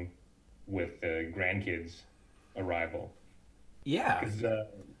culminating with the grandkids' arrival. Yeah, because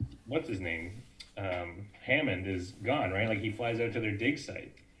what's his name? Hammond is gone, right? Like he flies out to their dig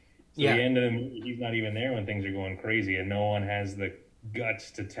site. So at the end of the movie, he's not even there when things are going crazy, and no one has the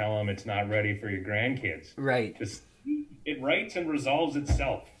guts to tell him it's not ready for your grandkids. Right. It writes and resolves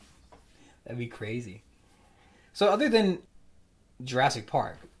itself. That'd be crazy. So other than Jurassic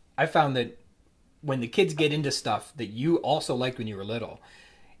Park, I found that when the kids get into stuff that you also liked when you were little,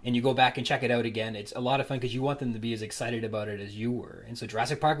 and you go back and check it out again, it's a lot of fun because you want them to be as excited about it as you were. And so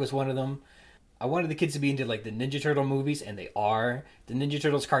Jurassic Park was one of them. I wanted the kids to be into like the Ninja Turtle movies, and they are. The Ninja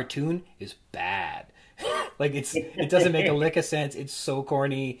Turtles cartoon is bad. Like it doesn't make a lick of sense. It's so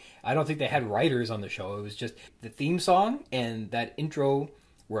corny. I don't think they had writers on the show. It was just the theme song and that intro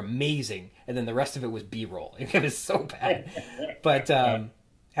were amazing, and then the rest of it was B-roll. It was so bad. But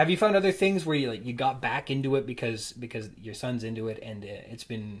have you found other things where you got back into it because your son's into it and it's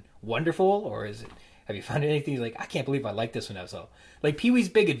been wonderful, or have you found anything like, I can't believe I liked this when I was little? Like Pee-wee's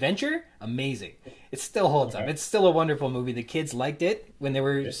Big Adventure, amazing. It still holds up. It's still a wonderful movie. The kids liked it when they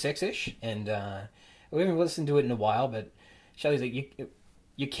were 6-ish, and we haven't listened to it in a while, but Shelley's like,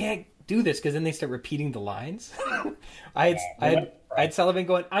 you can't do this because then they start repeating the lines. I had Sullivan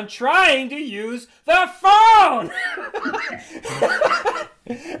going, I'm trying to use the phone!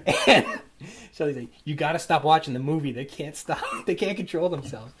 And Shelley's like, you got to stop watching the movie. They can't stop. They can't control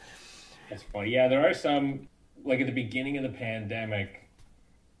themselves. That's funny. Yeah, there are some, like at the beginning of the pandemic,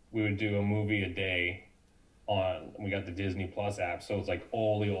 we would do a movie a day we got the Disney Plus app, so it's like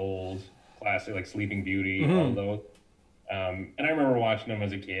all the old classic, like Sleeping Beauty, all those. And I remember watching them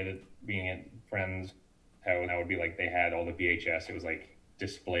as a kid, being at friends' house, and I would be like, they had all the VHS. It was like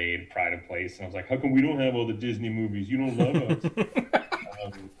displayed, pride of place, and I was like, how come we don't have all the Disney movies? You don't love us.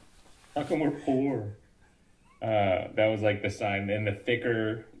 How come we're poor? That was like the sign. And the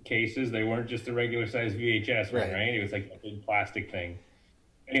thicker cases, they weren't just the regular size VHS one, right? It was like a big plastic thing.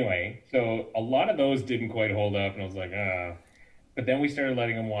 Anyway, so a lot of those didn't quite hold up, and I was like, But then we started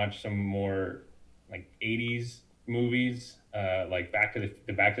letting them watch some more like 80s movies, like Back to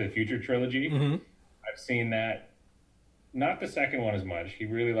the Future trilogy. I've seen that. Not the second one as much. He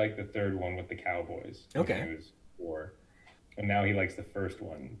really liked the third one with the cowboys. Okay. When he was 4. And now he likes the first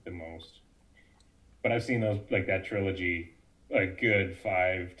one the most. But I've seen those, like that trilogy, a good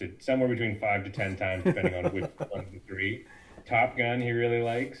somewhere between 5 to 10 times, depending on which one of the 3. Top Gun, he really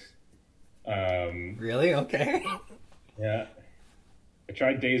likes. Really? Okay. Yeah. I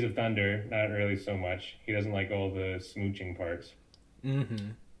tried Days of Thunder, not really so much. He doesn't like all the smooching parts.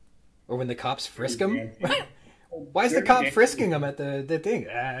 Or when the cops frisk him. Why is the cop frisking him at the thing?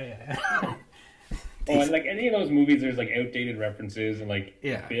 Yeah. Oh, and like any of those movies, there's like outdated references, and like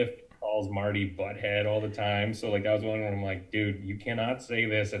Biff calls Marty butthead all the time. So like that was one where I'm like, dude, you cannot say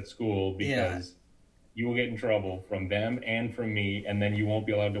this at school because you will get in trouble from them and from me, and then you won't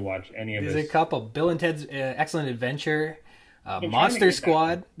be allowed to watch any of this. There's a couple. Bill and Ted's Excellent Adventure, Monster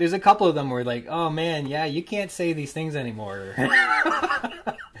Squad. There's a couple of them where like, oh man, you can't say these things anymore.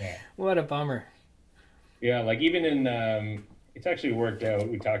 What a bummer. Yeah, like even in it's actually worked out.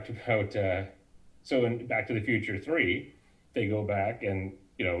 We talked about so in Back to the Future 3, they go back and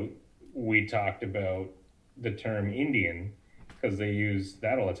we talked about the term Indian because they use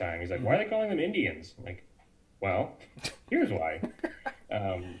that all the time. He's like, why are they calling them Indians? I'm like, well, here's why.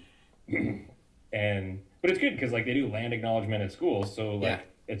 But it's good because like they do land acknowledgement at school, so like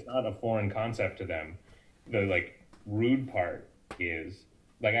it's not a foreign concept to them. The like rude part is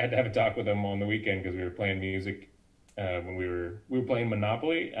like I had to have a talk with them on the weekend because we were playing music when we were playing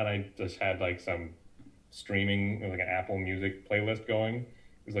Monopoly, and I just had like some streaming, like an Apple Music playlist going.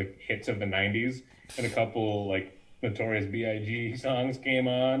 It was like hits of the 90s, and a couple like Notorious B.I.G. songs came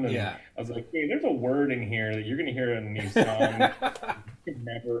on, and Yeah. I was like, hey, there's a word in here that you're going to hear in these songs you can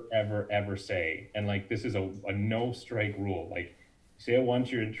never, ever, ever say. And like, this is a no strike rule. Like, say it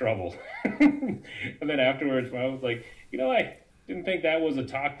once, you're in trouble. And then afterwards, I was like, I didn't think that was a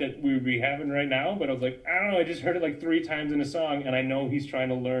talk that we would be having right now, but I was like, I don't know, I just heard it like 3 times in a song, and I know he's trying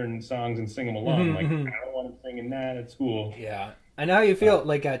to learn songs and sing them along. Like, I don't want him singing that at school. Yeah. I know how you feel.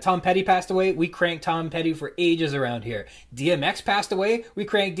 Like Tom Petty passed away. We cranked Tom Petty for ages around here. DMX passed away. We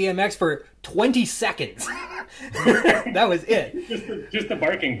cranked DMX for 20 seconds. That was it. Just the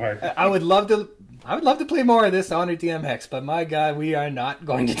barking part. I would love to play more of this on DMX, but my God, we are not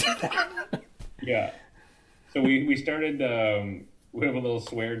going to do that. Yeah. So we started. We have a little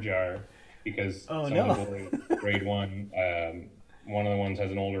swear jar because grade 1. One of the ones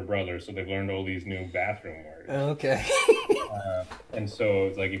has an older brother, so they've learned all these new bathroom words. Okay. And so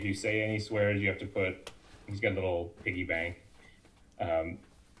it's like if you say any swears, you have to put. He's got a little piggy bank,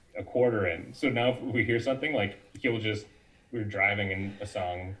 a quarter in. So now if we hear something like we were driving and a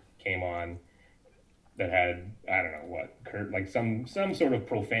song came on that had I don't know what like some sort of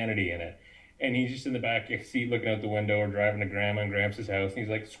profanity in it. And he's just in the back seat looking out the window or driving to Grandma and Gramps' house. And he's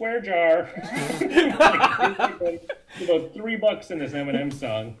like, swear jar. About $3 in this Eminem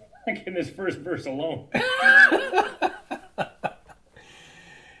song, like in this first verse alone.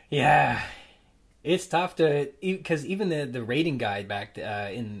 Yeah. It's tough because even the rating guide back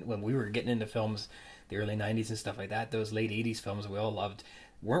when we were getting into films, the early 90s and stuff like that, those late 80s films we all loved,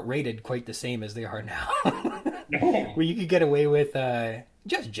 weren't rated quite the same as they are now. No. Where you could get away with,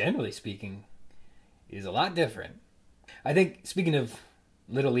 just generally speaking, is a lot different. I think, speaking of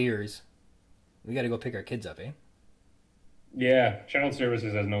little ears, we got to go pick our kids up, eh? Yeah, child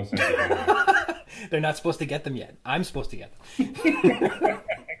services has no sense of humor. They're not supposed to get them yet. I'm supposed to get them.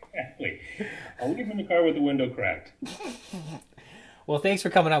 Exactly. I'll leave them in the car with the window cracked. Well, thanks for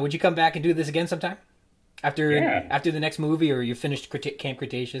coming on. Would you come back and do this again sometime? After the next movie, or you finished Camp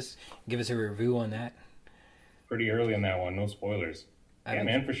Cretaceous, give us a review on that. Pretty early in that one, no spoilers. Yeah,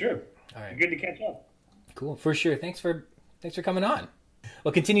 man, for sure. All right. Good to catch up. Cool, for sure. Thanks for coming on.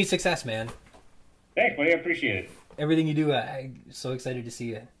 Well, continued success, man. Thanks, buddy. I appreciate it. Everything you do, I'm so excited to see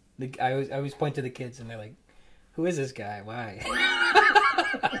you. I always point to the kids, and they're like, "Who is this guy? Why?"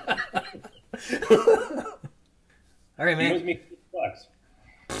 All right, man. He owes me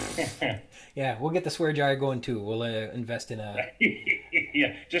 $6. Yeah, we'll get the swear jar going too. We'll invest in a.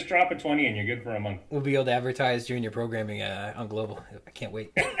 Yeah, just drop a 20 and you're good for a month. We'll be able to advertise during your programming on Global. I can't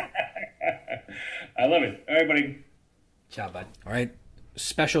wait. I love it. All right, buddy. Ciao, bud. All right.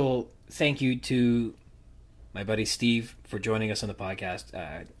 Special thank you to my buddy Steve for joining us on the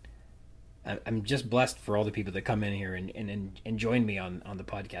podcast. I'm just blessed for all the people that come in here and join me on the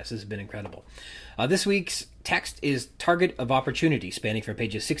podcast. This has been incredible. This week's text is Target of Opportunity, spanning from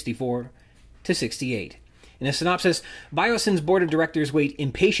pages 64 to 68. In a synopsis, Biosyn's board of directors wait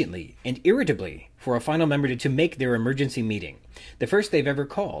impatiently and irritably for a final member to make their emergency meeting, the first they've ever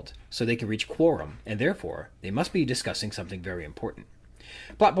called, so they can reach quorum, and therefore they must be discussing something very important.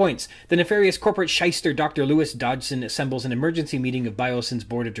 Plot points. The nefarious corporate shyster Dr. Lewis Dodgson assembles an emergency meeting of Biosyn's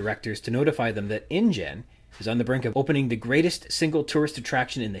board of directors to notify them that InGen is on the brink of opening the greatest single tourist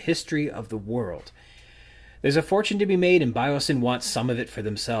attraction in the history of the world. There's a fortune to be made, and Biosyn wants some of it for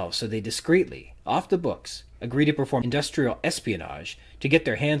themselves, so they discreetly, off the books, agree to perform industrial espionage to get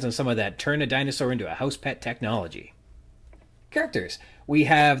their hands on some of that turn a dinosaur into a house pet technology. Characters. We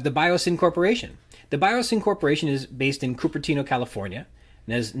have the Biosyn Corporation. The Biosyn Corporation is based in Cupertino, California,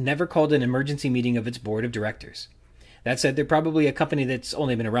 and has never called an emergency meeting of its board of directors. That said, they're probably a company that's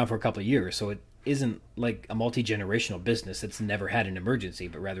only been around for a couple of years, so it isn't like a multi-generational business that's never had an emergency,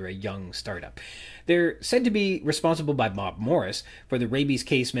 but rather a young startup. They're said to be responsible by Bob Morris for the rabies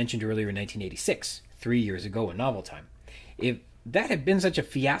case mentioned earlier in 1986, 3 years ago in novel time. If that had been such a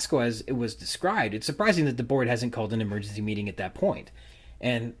fiasco as it was described, it's surprising that the board hasn't called an emergency meeting at that point,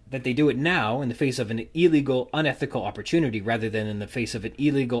 and that they do it now in the face of an illegal, unethical opportunity rather than in the face of an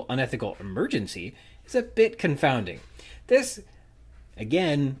illegal, unethical emergency is a bit confounding. This,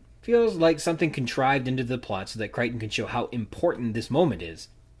 again, feels like something contrived into the plot so that Crichton can show how important this moment is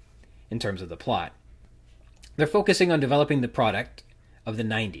in terms of the plot. They're focusing on developing the product of the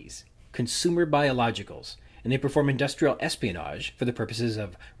 90s, consumer biologicals, and they perform industrial espionage for the purposes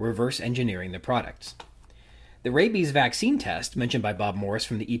of reverse engineering the products. The rabies vaccine test mentioned by Bob Morris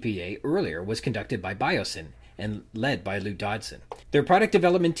from the EPA earlier was conducted by Biosyn and led by Lou Dodson. Their product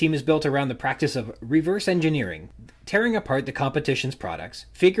development team is built around the practice of reverse engineering, tearing apart the competition's products,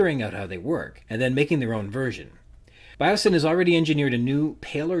 figuring out how they work, and then making their own version. Biosyn has already engineered a new,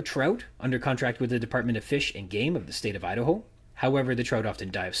 paler trout under contract with the Department of Fish and Game of the state of Idaho. However, the trout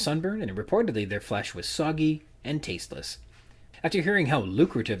often die of sunburn, and reportedly their flesh was soggy and tasteless. After hearing how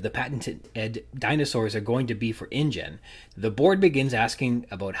lucrative the patented dinosaurs are going to be for InGen, the board begins asking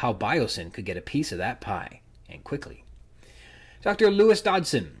about how Biosyn could get a piece of that pie, and quickly. Dr. Lewis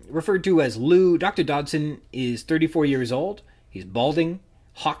Dodson, referred to as Lou, Dr. Dodson is 34 years old. He's balding,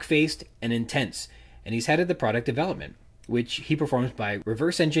 hawk-faced, and intense, and he's head of the product development, which he performs by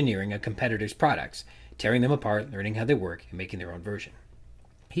reverse engineering a competitor's products, tearing them apart, learning how they work, and making their own version.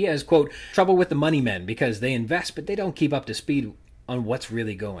 He has, quote, trouble with the money men because they invest, but they don't keep up to speed on what's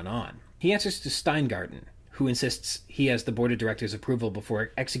really going on. He answers to Steingarten, who insists he has the board of directors' approval before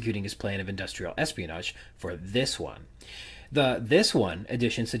executing his plan of industrial espionage for this one. The "this one"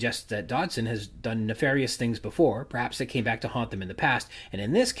 edition suggests that Dodson has done nefarious things before, perhaps that came back to haunt them in the past, and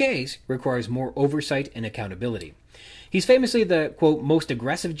in this case requires more oversight and accountability. He's famously the, quote, most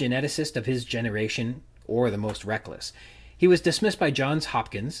aggressive geneticist of his generation, or the most reckless. He was dismissed by Johns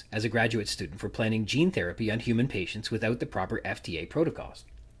Hopkins as a graduate student for planning gene therapy on human patients without the proper FDA protocols.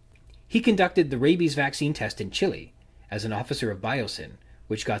 He conducted the rabies vaccine test in Chile as an officer of Biosyn,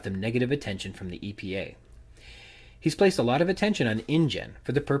 which got them negative attention from the EPA. He's placed a lot of attention on InGen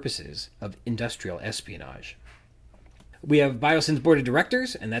for the purposes of industrial espionage. We have Biosyn's board of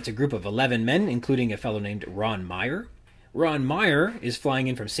directors, and that's a group of 11 men, including a fellow named Ron Meyer. Ron Meyer is flying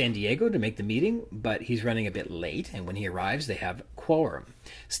in from San Diego to make the meeting, but he's running a bit late, and when he arrives, they have quorum.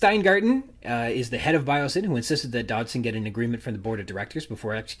 Steingarten is the head of Biosyn, who insisted that Dodson get an agreement from the board of directors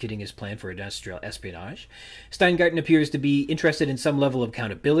before executing his plan for industrial espionage. Steingarten appears to be interested in some level of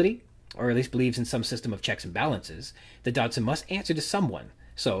accountability, or at least believes in some system of checks and balances, that Dodson must answer to someone.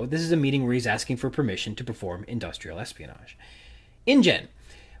 So this is a meeting where he's asking for permission to perform industrial espionage. InGen.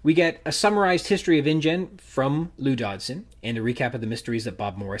 We get a summarized history of InGen from Lou Dodson and a recap of the mysteries that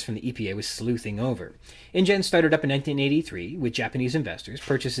Bob Morris from the EPA was sleuthing over. InGen started up in 1983 with Japanese investors,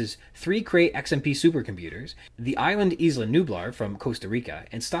 purchases 3 Cray XMP supercomputers, the island Isla Nublar from Costa Rica,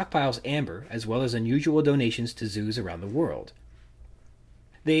 and stockpiles amber as well as unusual donations to zoos around the world.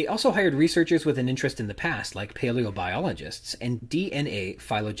 They also hired researchers with an interest in the past, like paleobiologists and DNA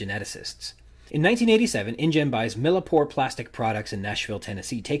phylogeneticists. In 1987, InGen buys Millipore Plastic Products in Nashville,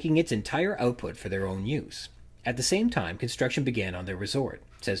 Tennessee, taking its entire output for their own use. At the same time, construction began on their resort,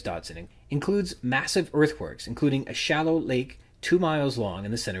 says Dodson. Includes massive earthworks, including a shallow lake 2 miles long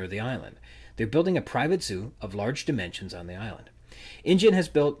in the center of the island. They're building a private zoo of large dimensions on the island. InGen has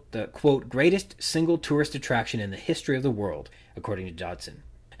built the, quote, greatest single tourist attraction in the history of the world, according to Dodson.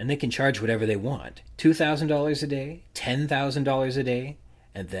 And they can charge whatever they want. $2,000 a day, $10,000 a day,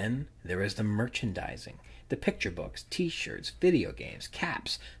 and then there is the merchandising. The picture books, t-shirts, video games,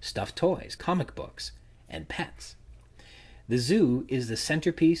 caps, stuffed toys, comic books, and pets. The zoo is the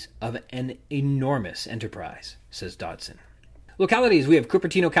centerpiece of an enormous enterprise, says Dodson. Localities, we have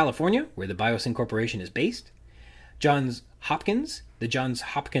Cupertino, California, where the Biosyn Corporation is based. Johns Hopkins. The Johns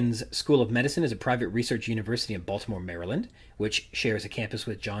Hopkins School of Medicine is a private research university in Baltimore, Maryland, which shares a campus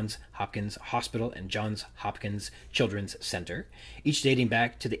with Johns Hopkins Hospital and Johns Hopkins Children's Center, each dating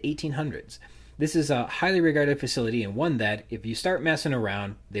back to the 1800s. This is a highly regarded facility and one that, if you start messing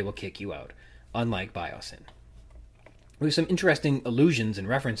around, they will kick you out, unlike Biosyn. We have some interesting allusions and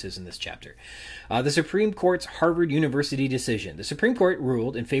references in this chapter. The Supreme Court's Harvard University decision. The Supreme Court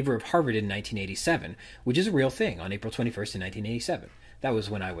ruled in favor of Harvard in 1987, which is a real thing, on April 21st in 1987. That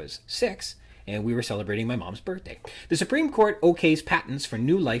was when I was 6, and we were celebrating my mom's birthday. The Supreme Court okays patents for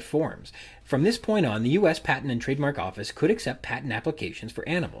new life forms. From this point on, the U.S. Patent and Trademark Office could accept patent applications for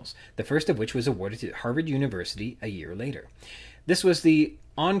animals, the first of which was awarded to Harvard University a year later. This was the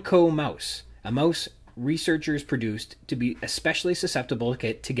Onco mouse, a mouse researchers produced to be especially susceptible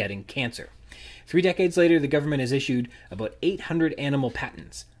to getting cancer. 3 decades later, the government has issued about 800 animal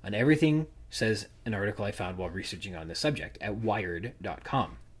patents on everything, says an article I found while researching on this subject at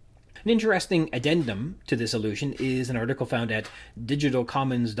wired.com. An interesting addendum to this allusion is an article found at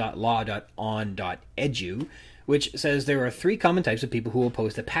digitalcommons.law.on.edu, which says there are 3 common types of people who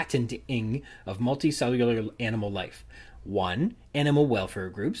oppose the patenting of multicellular animal life. 1. Animal welfare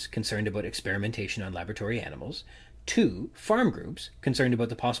groups concerned about experimentation on laboratory animals. 2. Farm groups concerned about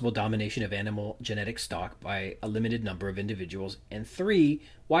the possible domination of animal genetic stock by a limited number of individuals. And 3.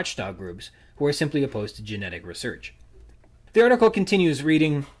 Watchdog groups who are simply opposed to genetic research. The article continues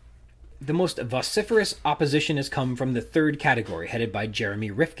reading, the most vociferous opposition has come from the 3rd category, headed by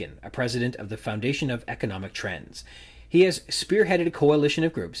Jeremy Rifkin, a president of the Foundation of Economic Trends. He has spearheaded a coalition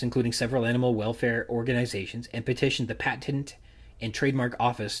of groups, including several animal welfare organizations, and petitioned the Patent and Trademark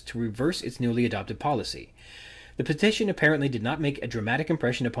Office to reverse its newly adopted policy. The petition apparently did not make a dramatic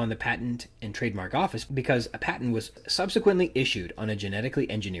impression upon the Patent and Trademark Office because a patent was subsequently issued on a genetically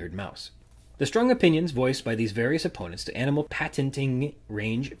engineered mouse. The strong opinions voiced by these various opponents to animal patenting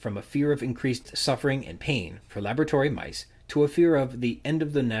range from a fear of increased suffering and pain for laboratory mice to a fear of the end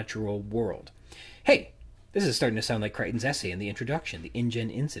of the natural world. Hey, this is starting to sound like Crichton's essay in the introduction, the InGen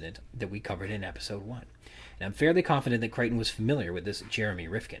incident that we covered in episode 1. And I'm fairly confident that Crichton was familiar with this Jeremy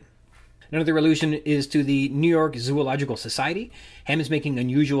Rifkin. Another allusion is to the New York Zoological Society. Ham is making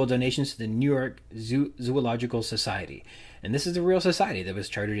unusual donations to the New York Zoological Society. And this is a real society that was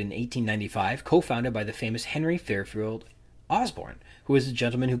chartered in 1895, co-founded by the famous Henry Fairfield Osborn, who is the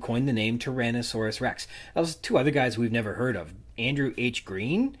gentleman who coined the name Tyrannosaurus Rex. Those two other guys we've never heard of, Andrew H.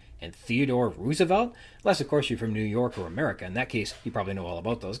 Green and Theodore Roosevelt. Unless, of course, you're from New York or America. In that case, you probably know all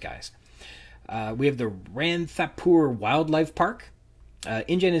about those guys. We have the Ranthambore Wildlife Park.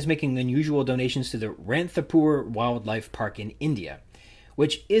 InGen is making unusual donations to the Ranthambore Wildlife Park in India,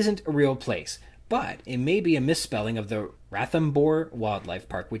 which isn't a real place, but it may be a misspelling of the Ranthambore Wildlife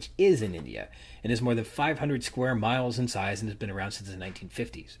Park, which is in India, and is more than 500 square miles in size and has been around since the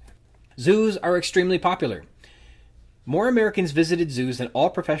 1950s. Zoos are extremely popular. More Americans visited zoos than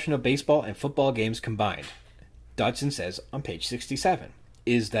all professional baseball and football games combined, Dodson says on page 67.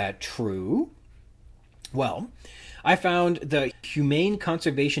 Is that true? Well, I found the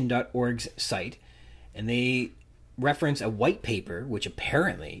humaneconservation.org's site, and they reference a white paper, which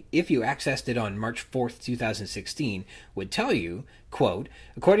apparently, if you accessed it on March 4th, 2016, would tell you, quote,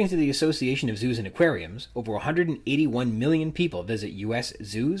 according to the Association of Zoos and Aquariums, over 181 million people visit U.S.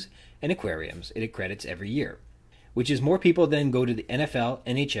 zoos and aquariums it accredits every year, which is more people than go to the NFL,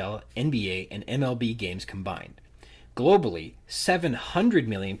 NHL, NBA, and MLB games combined. Globally, 700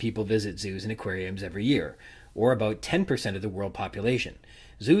 million people visit zoos and aquariums every year, or about 10% of the world population.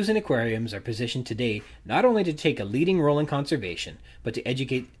 Zoos and aquariums are positioned today not only to take a leading role in conservation, but to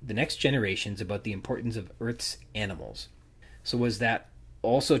educate the next generations about the importance of Earth's animals. So was that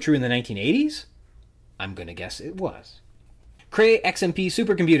also true in the 1980s? I'm going to guess it was. Cray XMP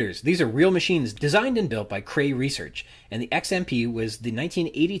supercomputers. These are real machines designed and built by Cray Research, and the XMP was the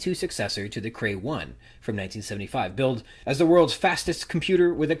 1982 successor to the Cray 1 from 1975, billed as the world's fastest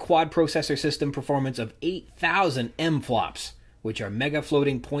computer with a quad processor system performance of 8,000 MFLOPS, which are mega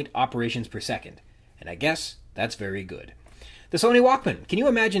floating point operations per second. And I guess that's very good. The Sony Walkman. Can you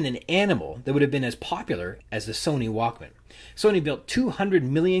imagine an animal that would have been as popular as the Sony Walkman? Sony built 200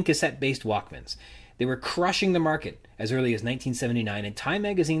 million cassette-based Walkmans. They were crushing the market as early as 1979, and Time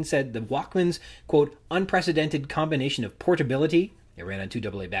magazine said the Walkman's, quote, unprecedented combination of portability, it ran on 2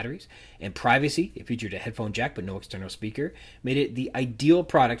 AA batteries, and privacy, it featured a headphone jack but no external speaker, made it the ideal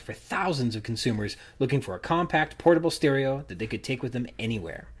product for thousands of consumers looking for a compact, portable stereo that they could take with them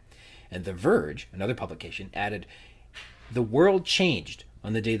anywhere. And The Verge, another publication, added, the world changed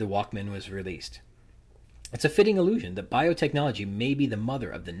on the day the Walkman was released. It's a fitting allusion that biotechnology may be the mother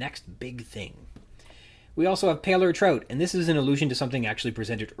of the next big thing. We also have paler trout, and this is an allusion to something actually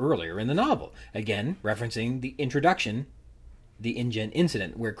presented earlier in the novel, again referencing the introduction, the InGen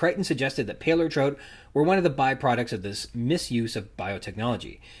incident, where Crichton suggested that paler trout were one of the byproducts of this misuse of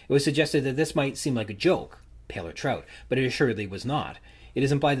biotechnology. It was suggested that this might seem like a joke, paler trout, but it assuredly was not. It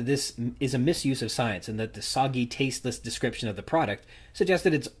is implied that this is a misuse of science, and that the soggy, tasteless description of the product suggests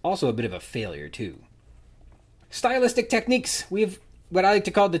that it's also a bit of a failure, too. Stylistic techniques. We have what I like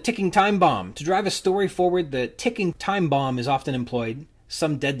to call the ticking time bomb. To drive a story forward, the ticking time bomb is often employed,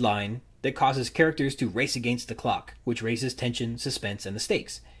 some deadline that causes characters to race against the clock, which raises tension, suspense, and the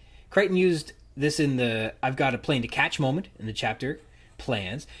stakes. Crichton used this in the I've got a plane to catch moment in the chapter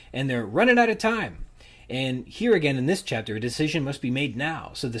Plans, and they're running out of time. And here again in this chapter, a decision must be made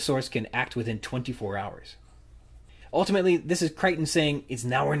now so the source can act within 24 hours. Ultimately, this is Crichton saying it's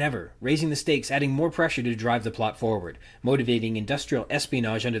now or never, raising the stakes, adding more pressure to drive the plot forward, motivating industrial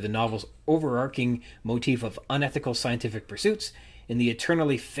espionage under the novel's overarching motif of unethical scientific pursuits in the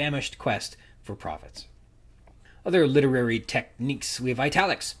eternally famished quest for profits. Other literary techniques, we have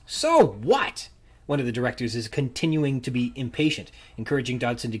italics. So what? One of the directors is continuing to be impatient, encouraging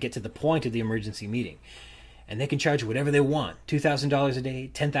Dodson to get to the point of the emergency meeting. And they can charge whatever they want, $2,000 a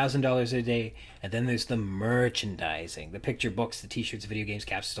day, $10,000 a day, and then there's the merchandising, the picture books, the t-shirts, video games,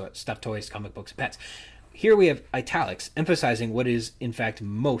 caps, stuffed toys, comic books, and pets. Here we have italics, emphasizing what is, in fact,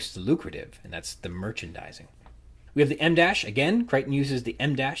 most lucrative, and that's the merchandising. We have the M-dash. Again, Crichton uses the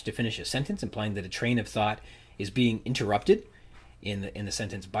M-dash to finish a sentence, implying that a train of thought is being interrupted. In the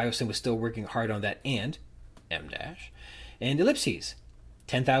sentence, Biosyn was still working hard on that and, M-dash. And ellipses.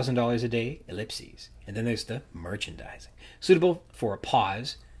 $10,000 a day, ellipses. And then there's the merchandising, suitable for a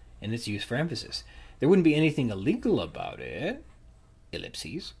pause, and it's used for emphasis. There wouldn't be anything illegal about it.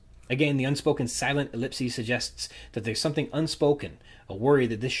 Ellipses. Again, the unspoken silent ellipses suggests that there's something unspoken, a worry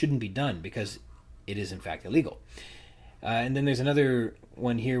that this shouldn't be done because it is in fact illegal. And then there's another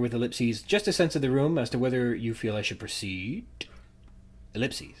one here with ellipses, just a sense of the room as to whether you feel I should proceed.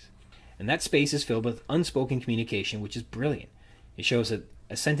 Ellipses. And that space is filled with unspoken communication, which is brilliant. It shows that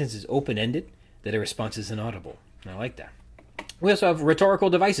a sentence is open-ended, that a response is inaudible. And I like that. We also have rhetorical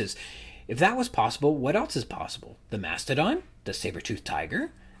devices. If that was possible, what else is possible? The mastodon? The saber-toothed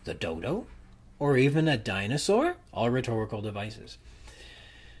tiger? The dodo? Or even a dinosaur? All rhetorical devices.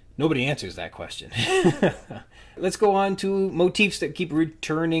 Nobody answers that question. Let's go on to motifs that keep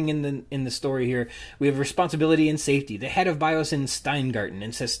returning in the story here. We have responsibility and safety. The head of Biosyn, Steingarten,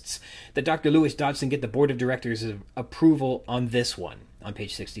 insists that Dr. Lewis Dodson get the board of directors' approval on this one, on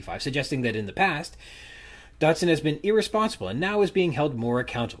page 65, suggesting that in the past, Dodson has been irresponsible and now is being held more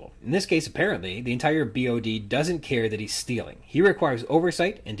accountable. In this case, apparently, the entire BOD doesn't care that he's stealing. He requires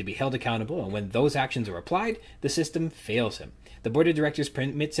oversight and to be held accountable, and when those actions are applied, the system fails him. The board of directors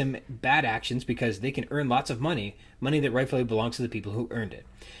permits him bad actions because they can earn lots of money that rightfully belongs to the people who earned it.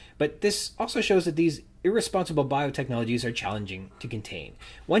 But this also shows that these irresponsible biotechnologies are challenging to contain.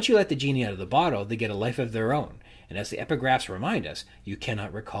 Once you let the genie out of the bottle, they get a life of their own. And as the epigraphs remind us, you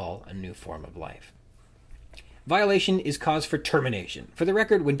cannot recall a new form of life. Violation is cause for termination. For the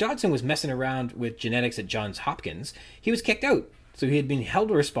record, when Dodson was messing around with genetics at Johns Hopkins, he was kicked out. So he had been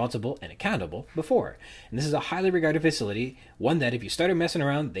held responsible and accountable before. And this is a highly regarded facility, one that if you started messing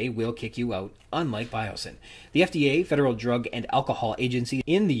around, they will kick you out, unlike Biosyn. The FDA, Federal Drug and Alcohol Agency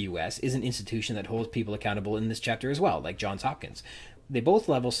in the U.S., is an institution that holds people accountable in this chapter as well, like Johns Hopkins. They both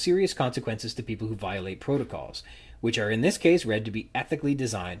level serious consequences to people who violate protocols, which are in this case read to be ethically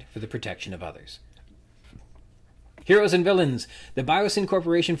designed for the protection of others. Heroes and villains. The Biosyn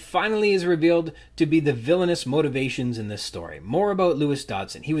Corporation finally is revealed to be the villainous motivations in this story. More about Lewis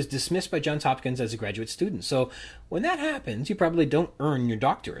Dodson. He was dismissed by Johns Hopkins as a graduate student. So when that happens, you probably don't earn your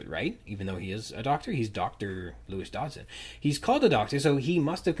doctorate, right? Even though he is a doctor, he's Dr. Lewis Dodson. He's called a doctor, so he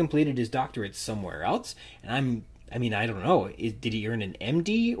must have completed his doctorate somewhere else. And I don't know. Did he earn an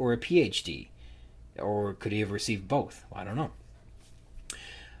MD or a PhD? Or could he have received both? I don't know.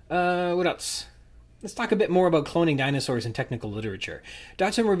 What else? Let's talk a bit more about cloning dinosaurs in technical literature.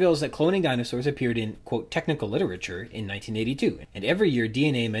 Dodson reveals that cloning dinosaurs appeared in, quote, technical literature in 1982, and every year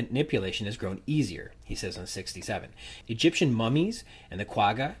DNA manipulation has grown easier, he says on 67. Egyptian mummies and the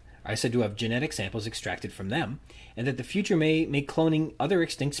quagga are said to have genetic samples extracted from them, and that the future may make cloning other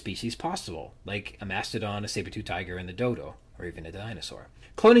extinct species possible, like a mastodon, a saber-toothed tiger, and the dodo, or even a dinosaur.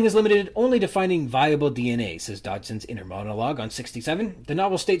 Cloning is limited only to finding viable DNA, says Dodson's inner monologue on 67. The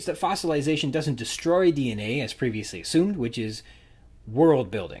novel states that fossilization doesn't destroy DNA as previously assumed, which is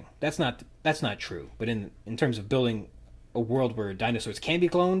world building. That's not true. But in terms of building a world where dinosaurs can be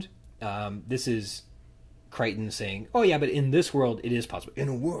cloned, this is Crichton saying, oh yeah, but in this world it is possible. In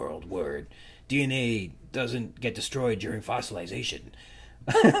a world where DNA doesn't get destroyed during fossilization,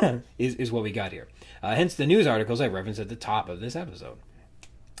 is what we got here. Hence the news articles I referenced at the top of this episode.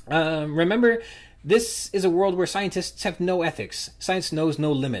 Remember, this is a world where scientists have no ethics, science knows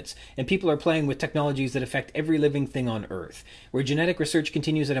no limits, and people are playing with technologies that affect every living thing on Earth, where genetic research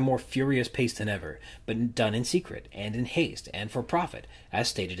continues at a more furious pace than ever, but done in secret, and in haste, and for profit, as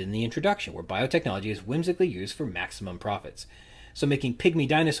stated in the introduction, where biotechnology is whimsically used for maximum profits. So making pygmy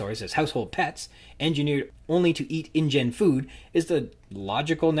dinosaurs as household pets, engineered only to eat InGen food, is the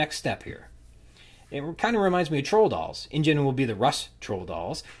logical next step here. It kind of reminds me of troll dolls. InGen will be the Russ troll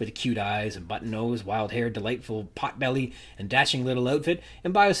dolls, with cute eyes and button nose, wild hair, delightful pot belly, and dashing little outfit,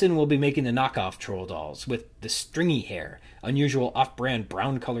 and Biosyn will be making the knockoff troll dolls, with the stringy hair, unusual off-brand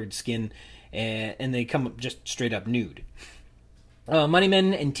brown-colored skin, and they come just straight up nude.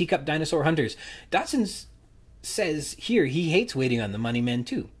 Moneymen and teacup dinosaur hunters. Dodson says here he hates waiting on the moneymen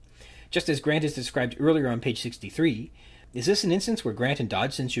too. Just as Grant is described earlier on page 63, is this an instance where Grant and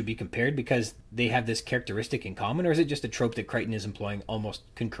Dodson should be compared because they have this characteristic in common, or is it just a trope that Crichton is employing almost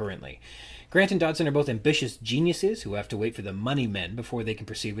concurrently? Grant and Dodson are both ambitious geniuses who have to wait for the money men before they can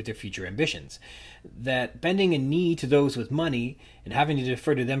proceed with their future ambitions. That bending a knee to those with money and having to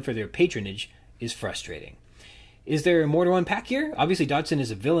defer to them for their patronage is frustrating. Is there more to unpack here? Obviously Dodson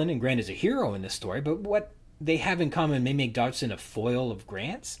is a villain and Grant is a hero in this story, but what they have in common may make Dodson a foil of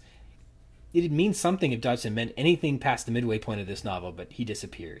Grant's? It'd mean something if Dodson meant anything past the midway point of this novel, but he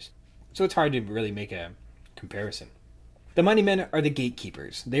disappears. So it's hard to really make a comparison. The moneymen are the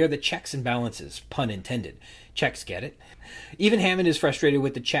gatekeepers. They are the checks and balances, pun intended. Checks, get it? Even Hammond is frustrated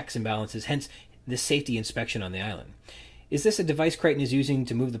with the checks and balances, hence the safety inspection on the island. Is this a device Crichton is using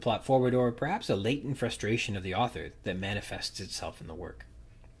to move the plot forward, or perhaps a latent frustration of the author that manifests itself in the work?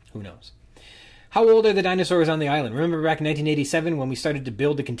 Who knows? How old are the dinosaurs on the island? Remember back in 1987 when we started to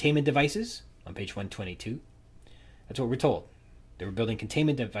build the containment devices? On page 122. That's what we're told. They were building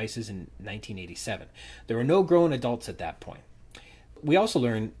containment devices in 1987. There were no grown adults at that point. We also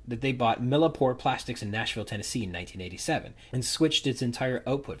learned that they bought Millipore Plastics in Nashville, Tennessee in 1987 and switched its entire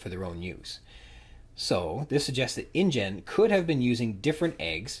output for their own use. So, this suggests that InGen could have been using different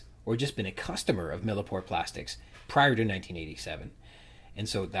eggs or just been a customer of Millipore Plastics prior to 1987. And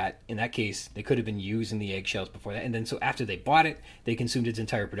so that, in that case, they could have been using the eggshells before that. And then so after they bought it, they consumed its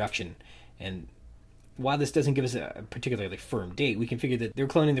entire production. And while this doesn't give us a particularly firm date, we can figure that they were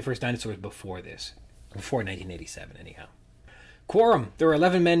cloning the first dinosaurs before this. Before 1987, anyhow. Quorum. There are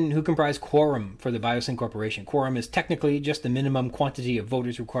 11 men who comprise quorum for the Biosyn Corporation. Quorum is technically just the minimum quantity of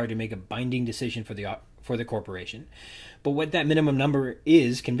voters required to make a binding decision for the corporation. But what that minimum number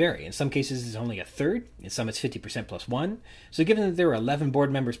is can vary. In some cases, it's only a third. In some, it's 50% plus one. So given that there are 11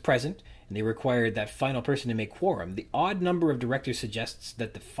 board members present, and they required that final person to make quorum, the odd number of directors suggests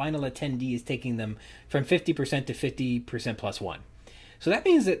that the final attendee is taking them from 50% to 50% plus one. So that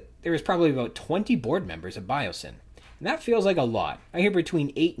means that there is probably about 20 board members at Biosyn. And that feels like a lot. I hear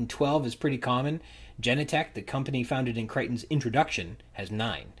between 8 and 12 is pretty common. Genetech, the company founded in Crichton's introduction, has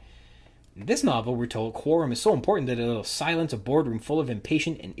 9. In this novel, we're told quorum is so important that it'll silence a boardroom full of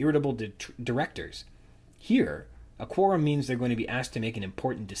impatient and irritable directors. Here, a quorum means they're going to be asked to make an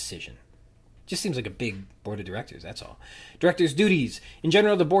important decision. Just seems like a big board of directors, that's all. Directors' duties. In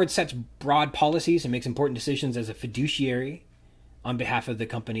general, the board sets broad policies and makes important decisions as a fiduciary on behalf of the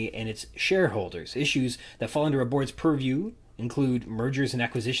company and its shareholders. Issues that fall under a board's purview include mergers and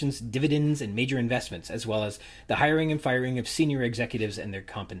acquisitions, dividends, and major investments, as well as the hiring and firing of senior executives and their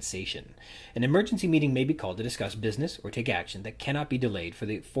compensation. An emergency meeting may be called to discuss business or take action that cannot be delayed for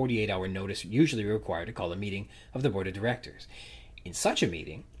the 48-hour notice usually required to call a meeting of the board of directors. In such a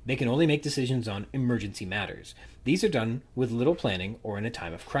meeting, they can only make decisions on emergency matters. These are done with little planning or in a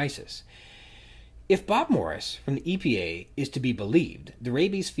time of crisis. If Bob Morris from the EPA is to be believed, the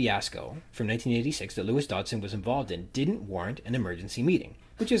rabies fiasco from 1986 that Lewis Dodson was involved in didn't warrant an emergency meeting,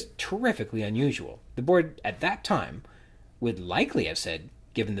 which is terrifically unusual. The board at that time would likely have said,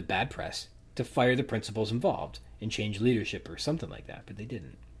 given the bad press, to fire the principals involved and change leadership or something like that, but they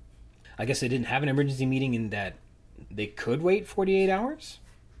didn't. I guess they didn't have an emergency meeting in that they could wait 48 hours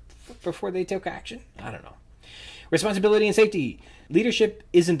before they took action? I don't know. Responsibility and safety. Leadership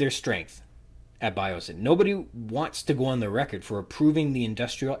isn't their strength at Biosyn. Nobody wants to go on the record for approving the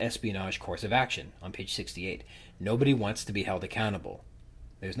industrial espionage course of action on page 68. Nobody wants to be held accountable.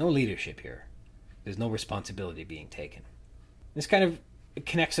 There's no leadership here. There's no responsibility being taken. This kind of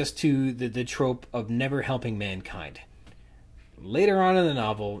connects us to the trope of never helping mankind. Later on in the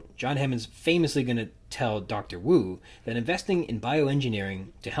novel, John Hammond's famously going to tell Dr. Wu that investing in bioengineering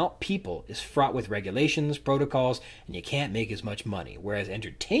to help people is fraught with regulations, protocols, and you can't make as much money, whereas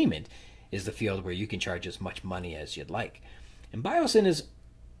entertainment is the field where you can charge as much money as you'd like. And Biosyn is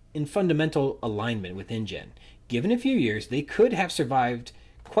in fundamental alignment with InGen. Given a few years, they could have survived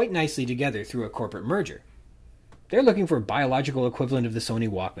quite nicely together through a corporate merger. They're looking for a biological equivalent of the Sony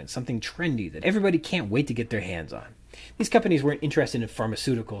Walkman, something trendy that everybody can't wait to get their hands on. These companies weren't interested in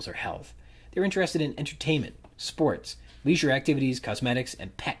pharmaceuticals or health. They were interested in entertainment, sports, leisure activities, cosmetics,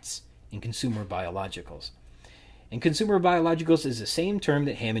 and pets in consumer biologicals. And consumer biologicals is the same term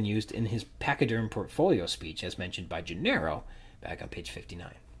that Hammond used in his Pachyderm portfolio speech, as mentioned by Gennaro back on page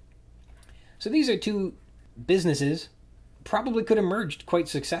 59. So these are two businesses probably could have merged quite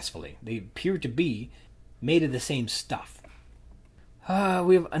successfully. They appear to be made of the same stuff.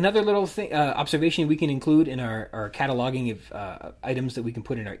 We have another little observation we can include in our cataloging of items that we can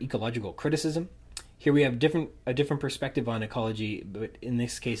put in our ecological criticism. Here we have a different perspective on ecology, but in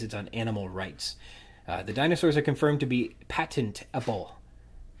this case it's on animal rights. The dinosaurs are confirmed to be patentable,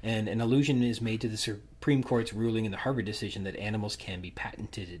 and an allusion is made to the Supreme Court's ruling in the Harvard decision that animals can be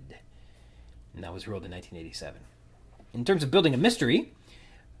patented. And that was ruled in 1987. In terms of building a mystery,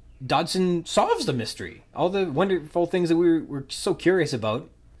 Dodson solves the mystery. All the wonderful things that we're so curious about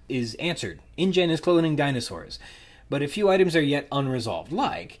is answered. InGen is cloning dinosaurs. But a few items are yet unresolved,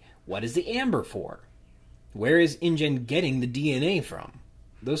 like, what is the amber for? Where is InGen getting the DNA from?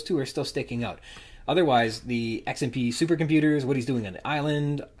 Those two are still sticking out. Otherwise, the XMP supercomputers, what he's doing on the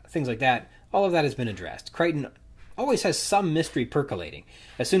island, things like that, all of that has been addressed. Crichton always has some mystery percolating.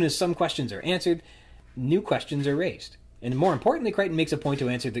 As soon as some questions are answered, new questions are raised. And more importantly, Crichton makes a point to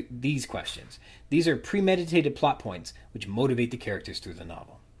answer these questions. These are premeditated plot points which motivate the characters through the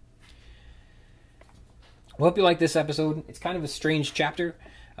novel. I hope you like this episode. It's kind of a strange chapter.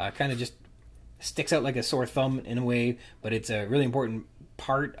 Kind of just sticks out like a sore thumb in a way, but it's a really important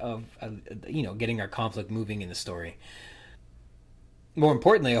part of getting our conflict moving in the story. More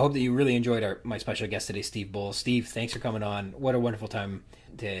importantly, I hope that you really enjoyed my special guest today, Steve Bull. Steve, thanks for coming on. What a wonderful time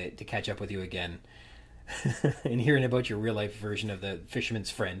to catch up with you again. And hearing about your real-life version of the fisherman's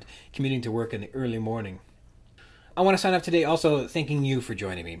friend, commuting to work in the early morning. I want to sign off today also thanking you for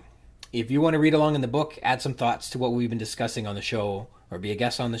joining me. If you want to read along in the book, add some thoughts to what we've been discussing on the show, or be a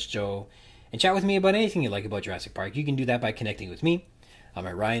guest on this show, and chat with me about anything you like about Jurassic Park, you can do that by connecting with me. I'm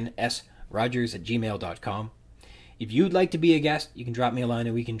at ryansrogers@gmail.com. If you'd like to be a guest, you can drop me a line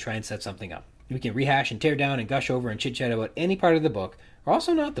and we can try and set something up. We can rehash and tear down and gush over and chit-chat about any part of the book, or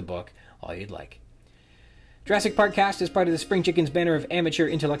also not the book, all you'd like. Jurassic Park-Cast is part of the Spring Chicken's banner of amateur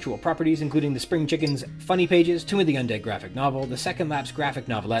intellectual properties, including the Spring Chicken's Funny Pages, Tomb of the Undead graphic novel, the Second Lapse graphic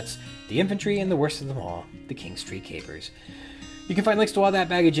novelettes, The Infantry, and the worst of them all, the King Street Capers. You can find links to all that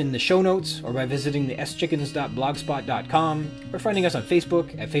baggage in the show notes, or by visiting the schickens.blogspot.com, or finding us on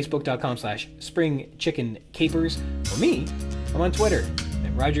Facebook at facebook.com/springchickencapers. For me, I'm on Twitter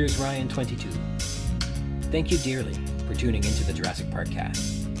at RogersRyan22. Thank you dearly for tuning into the Jurassic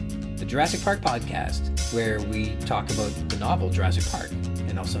Park-Cast. The Jurassic Park podcast, where we talk about the novel Jurassic Park,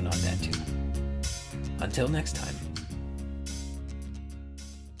 and also not that too. Until next time.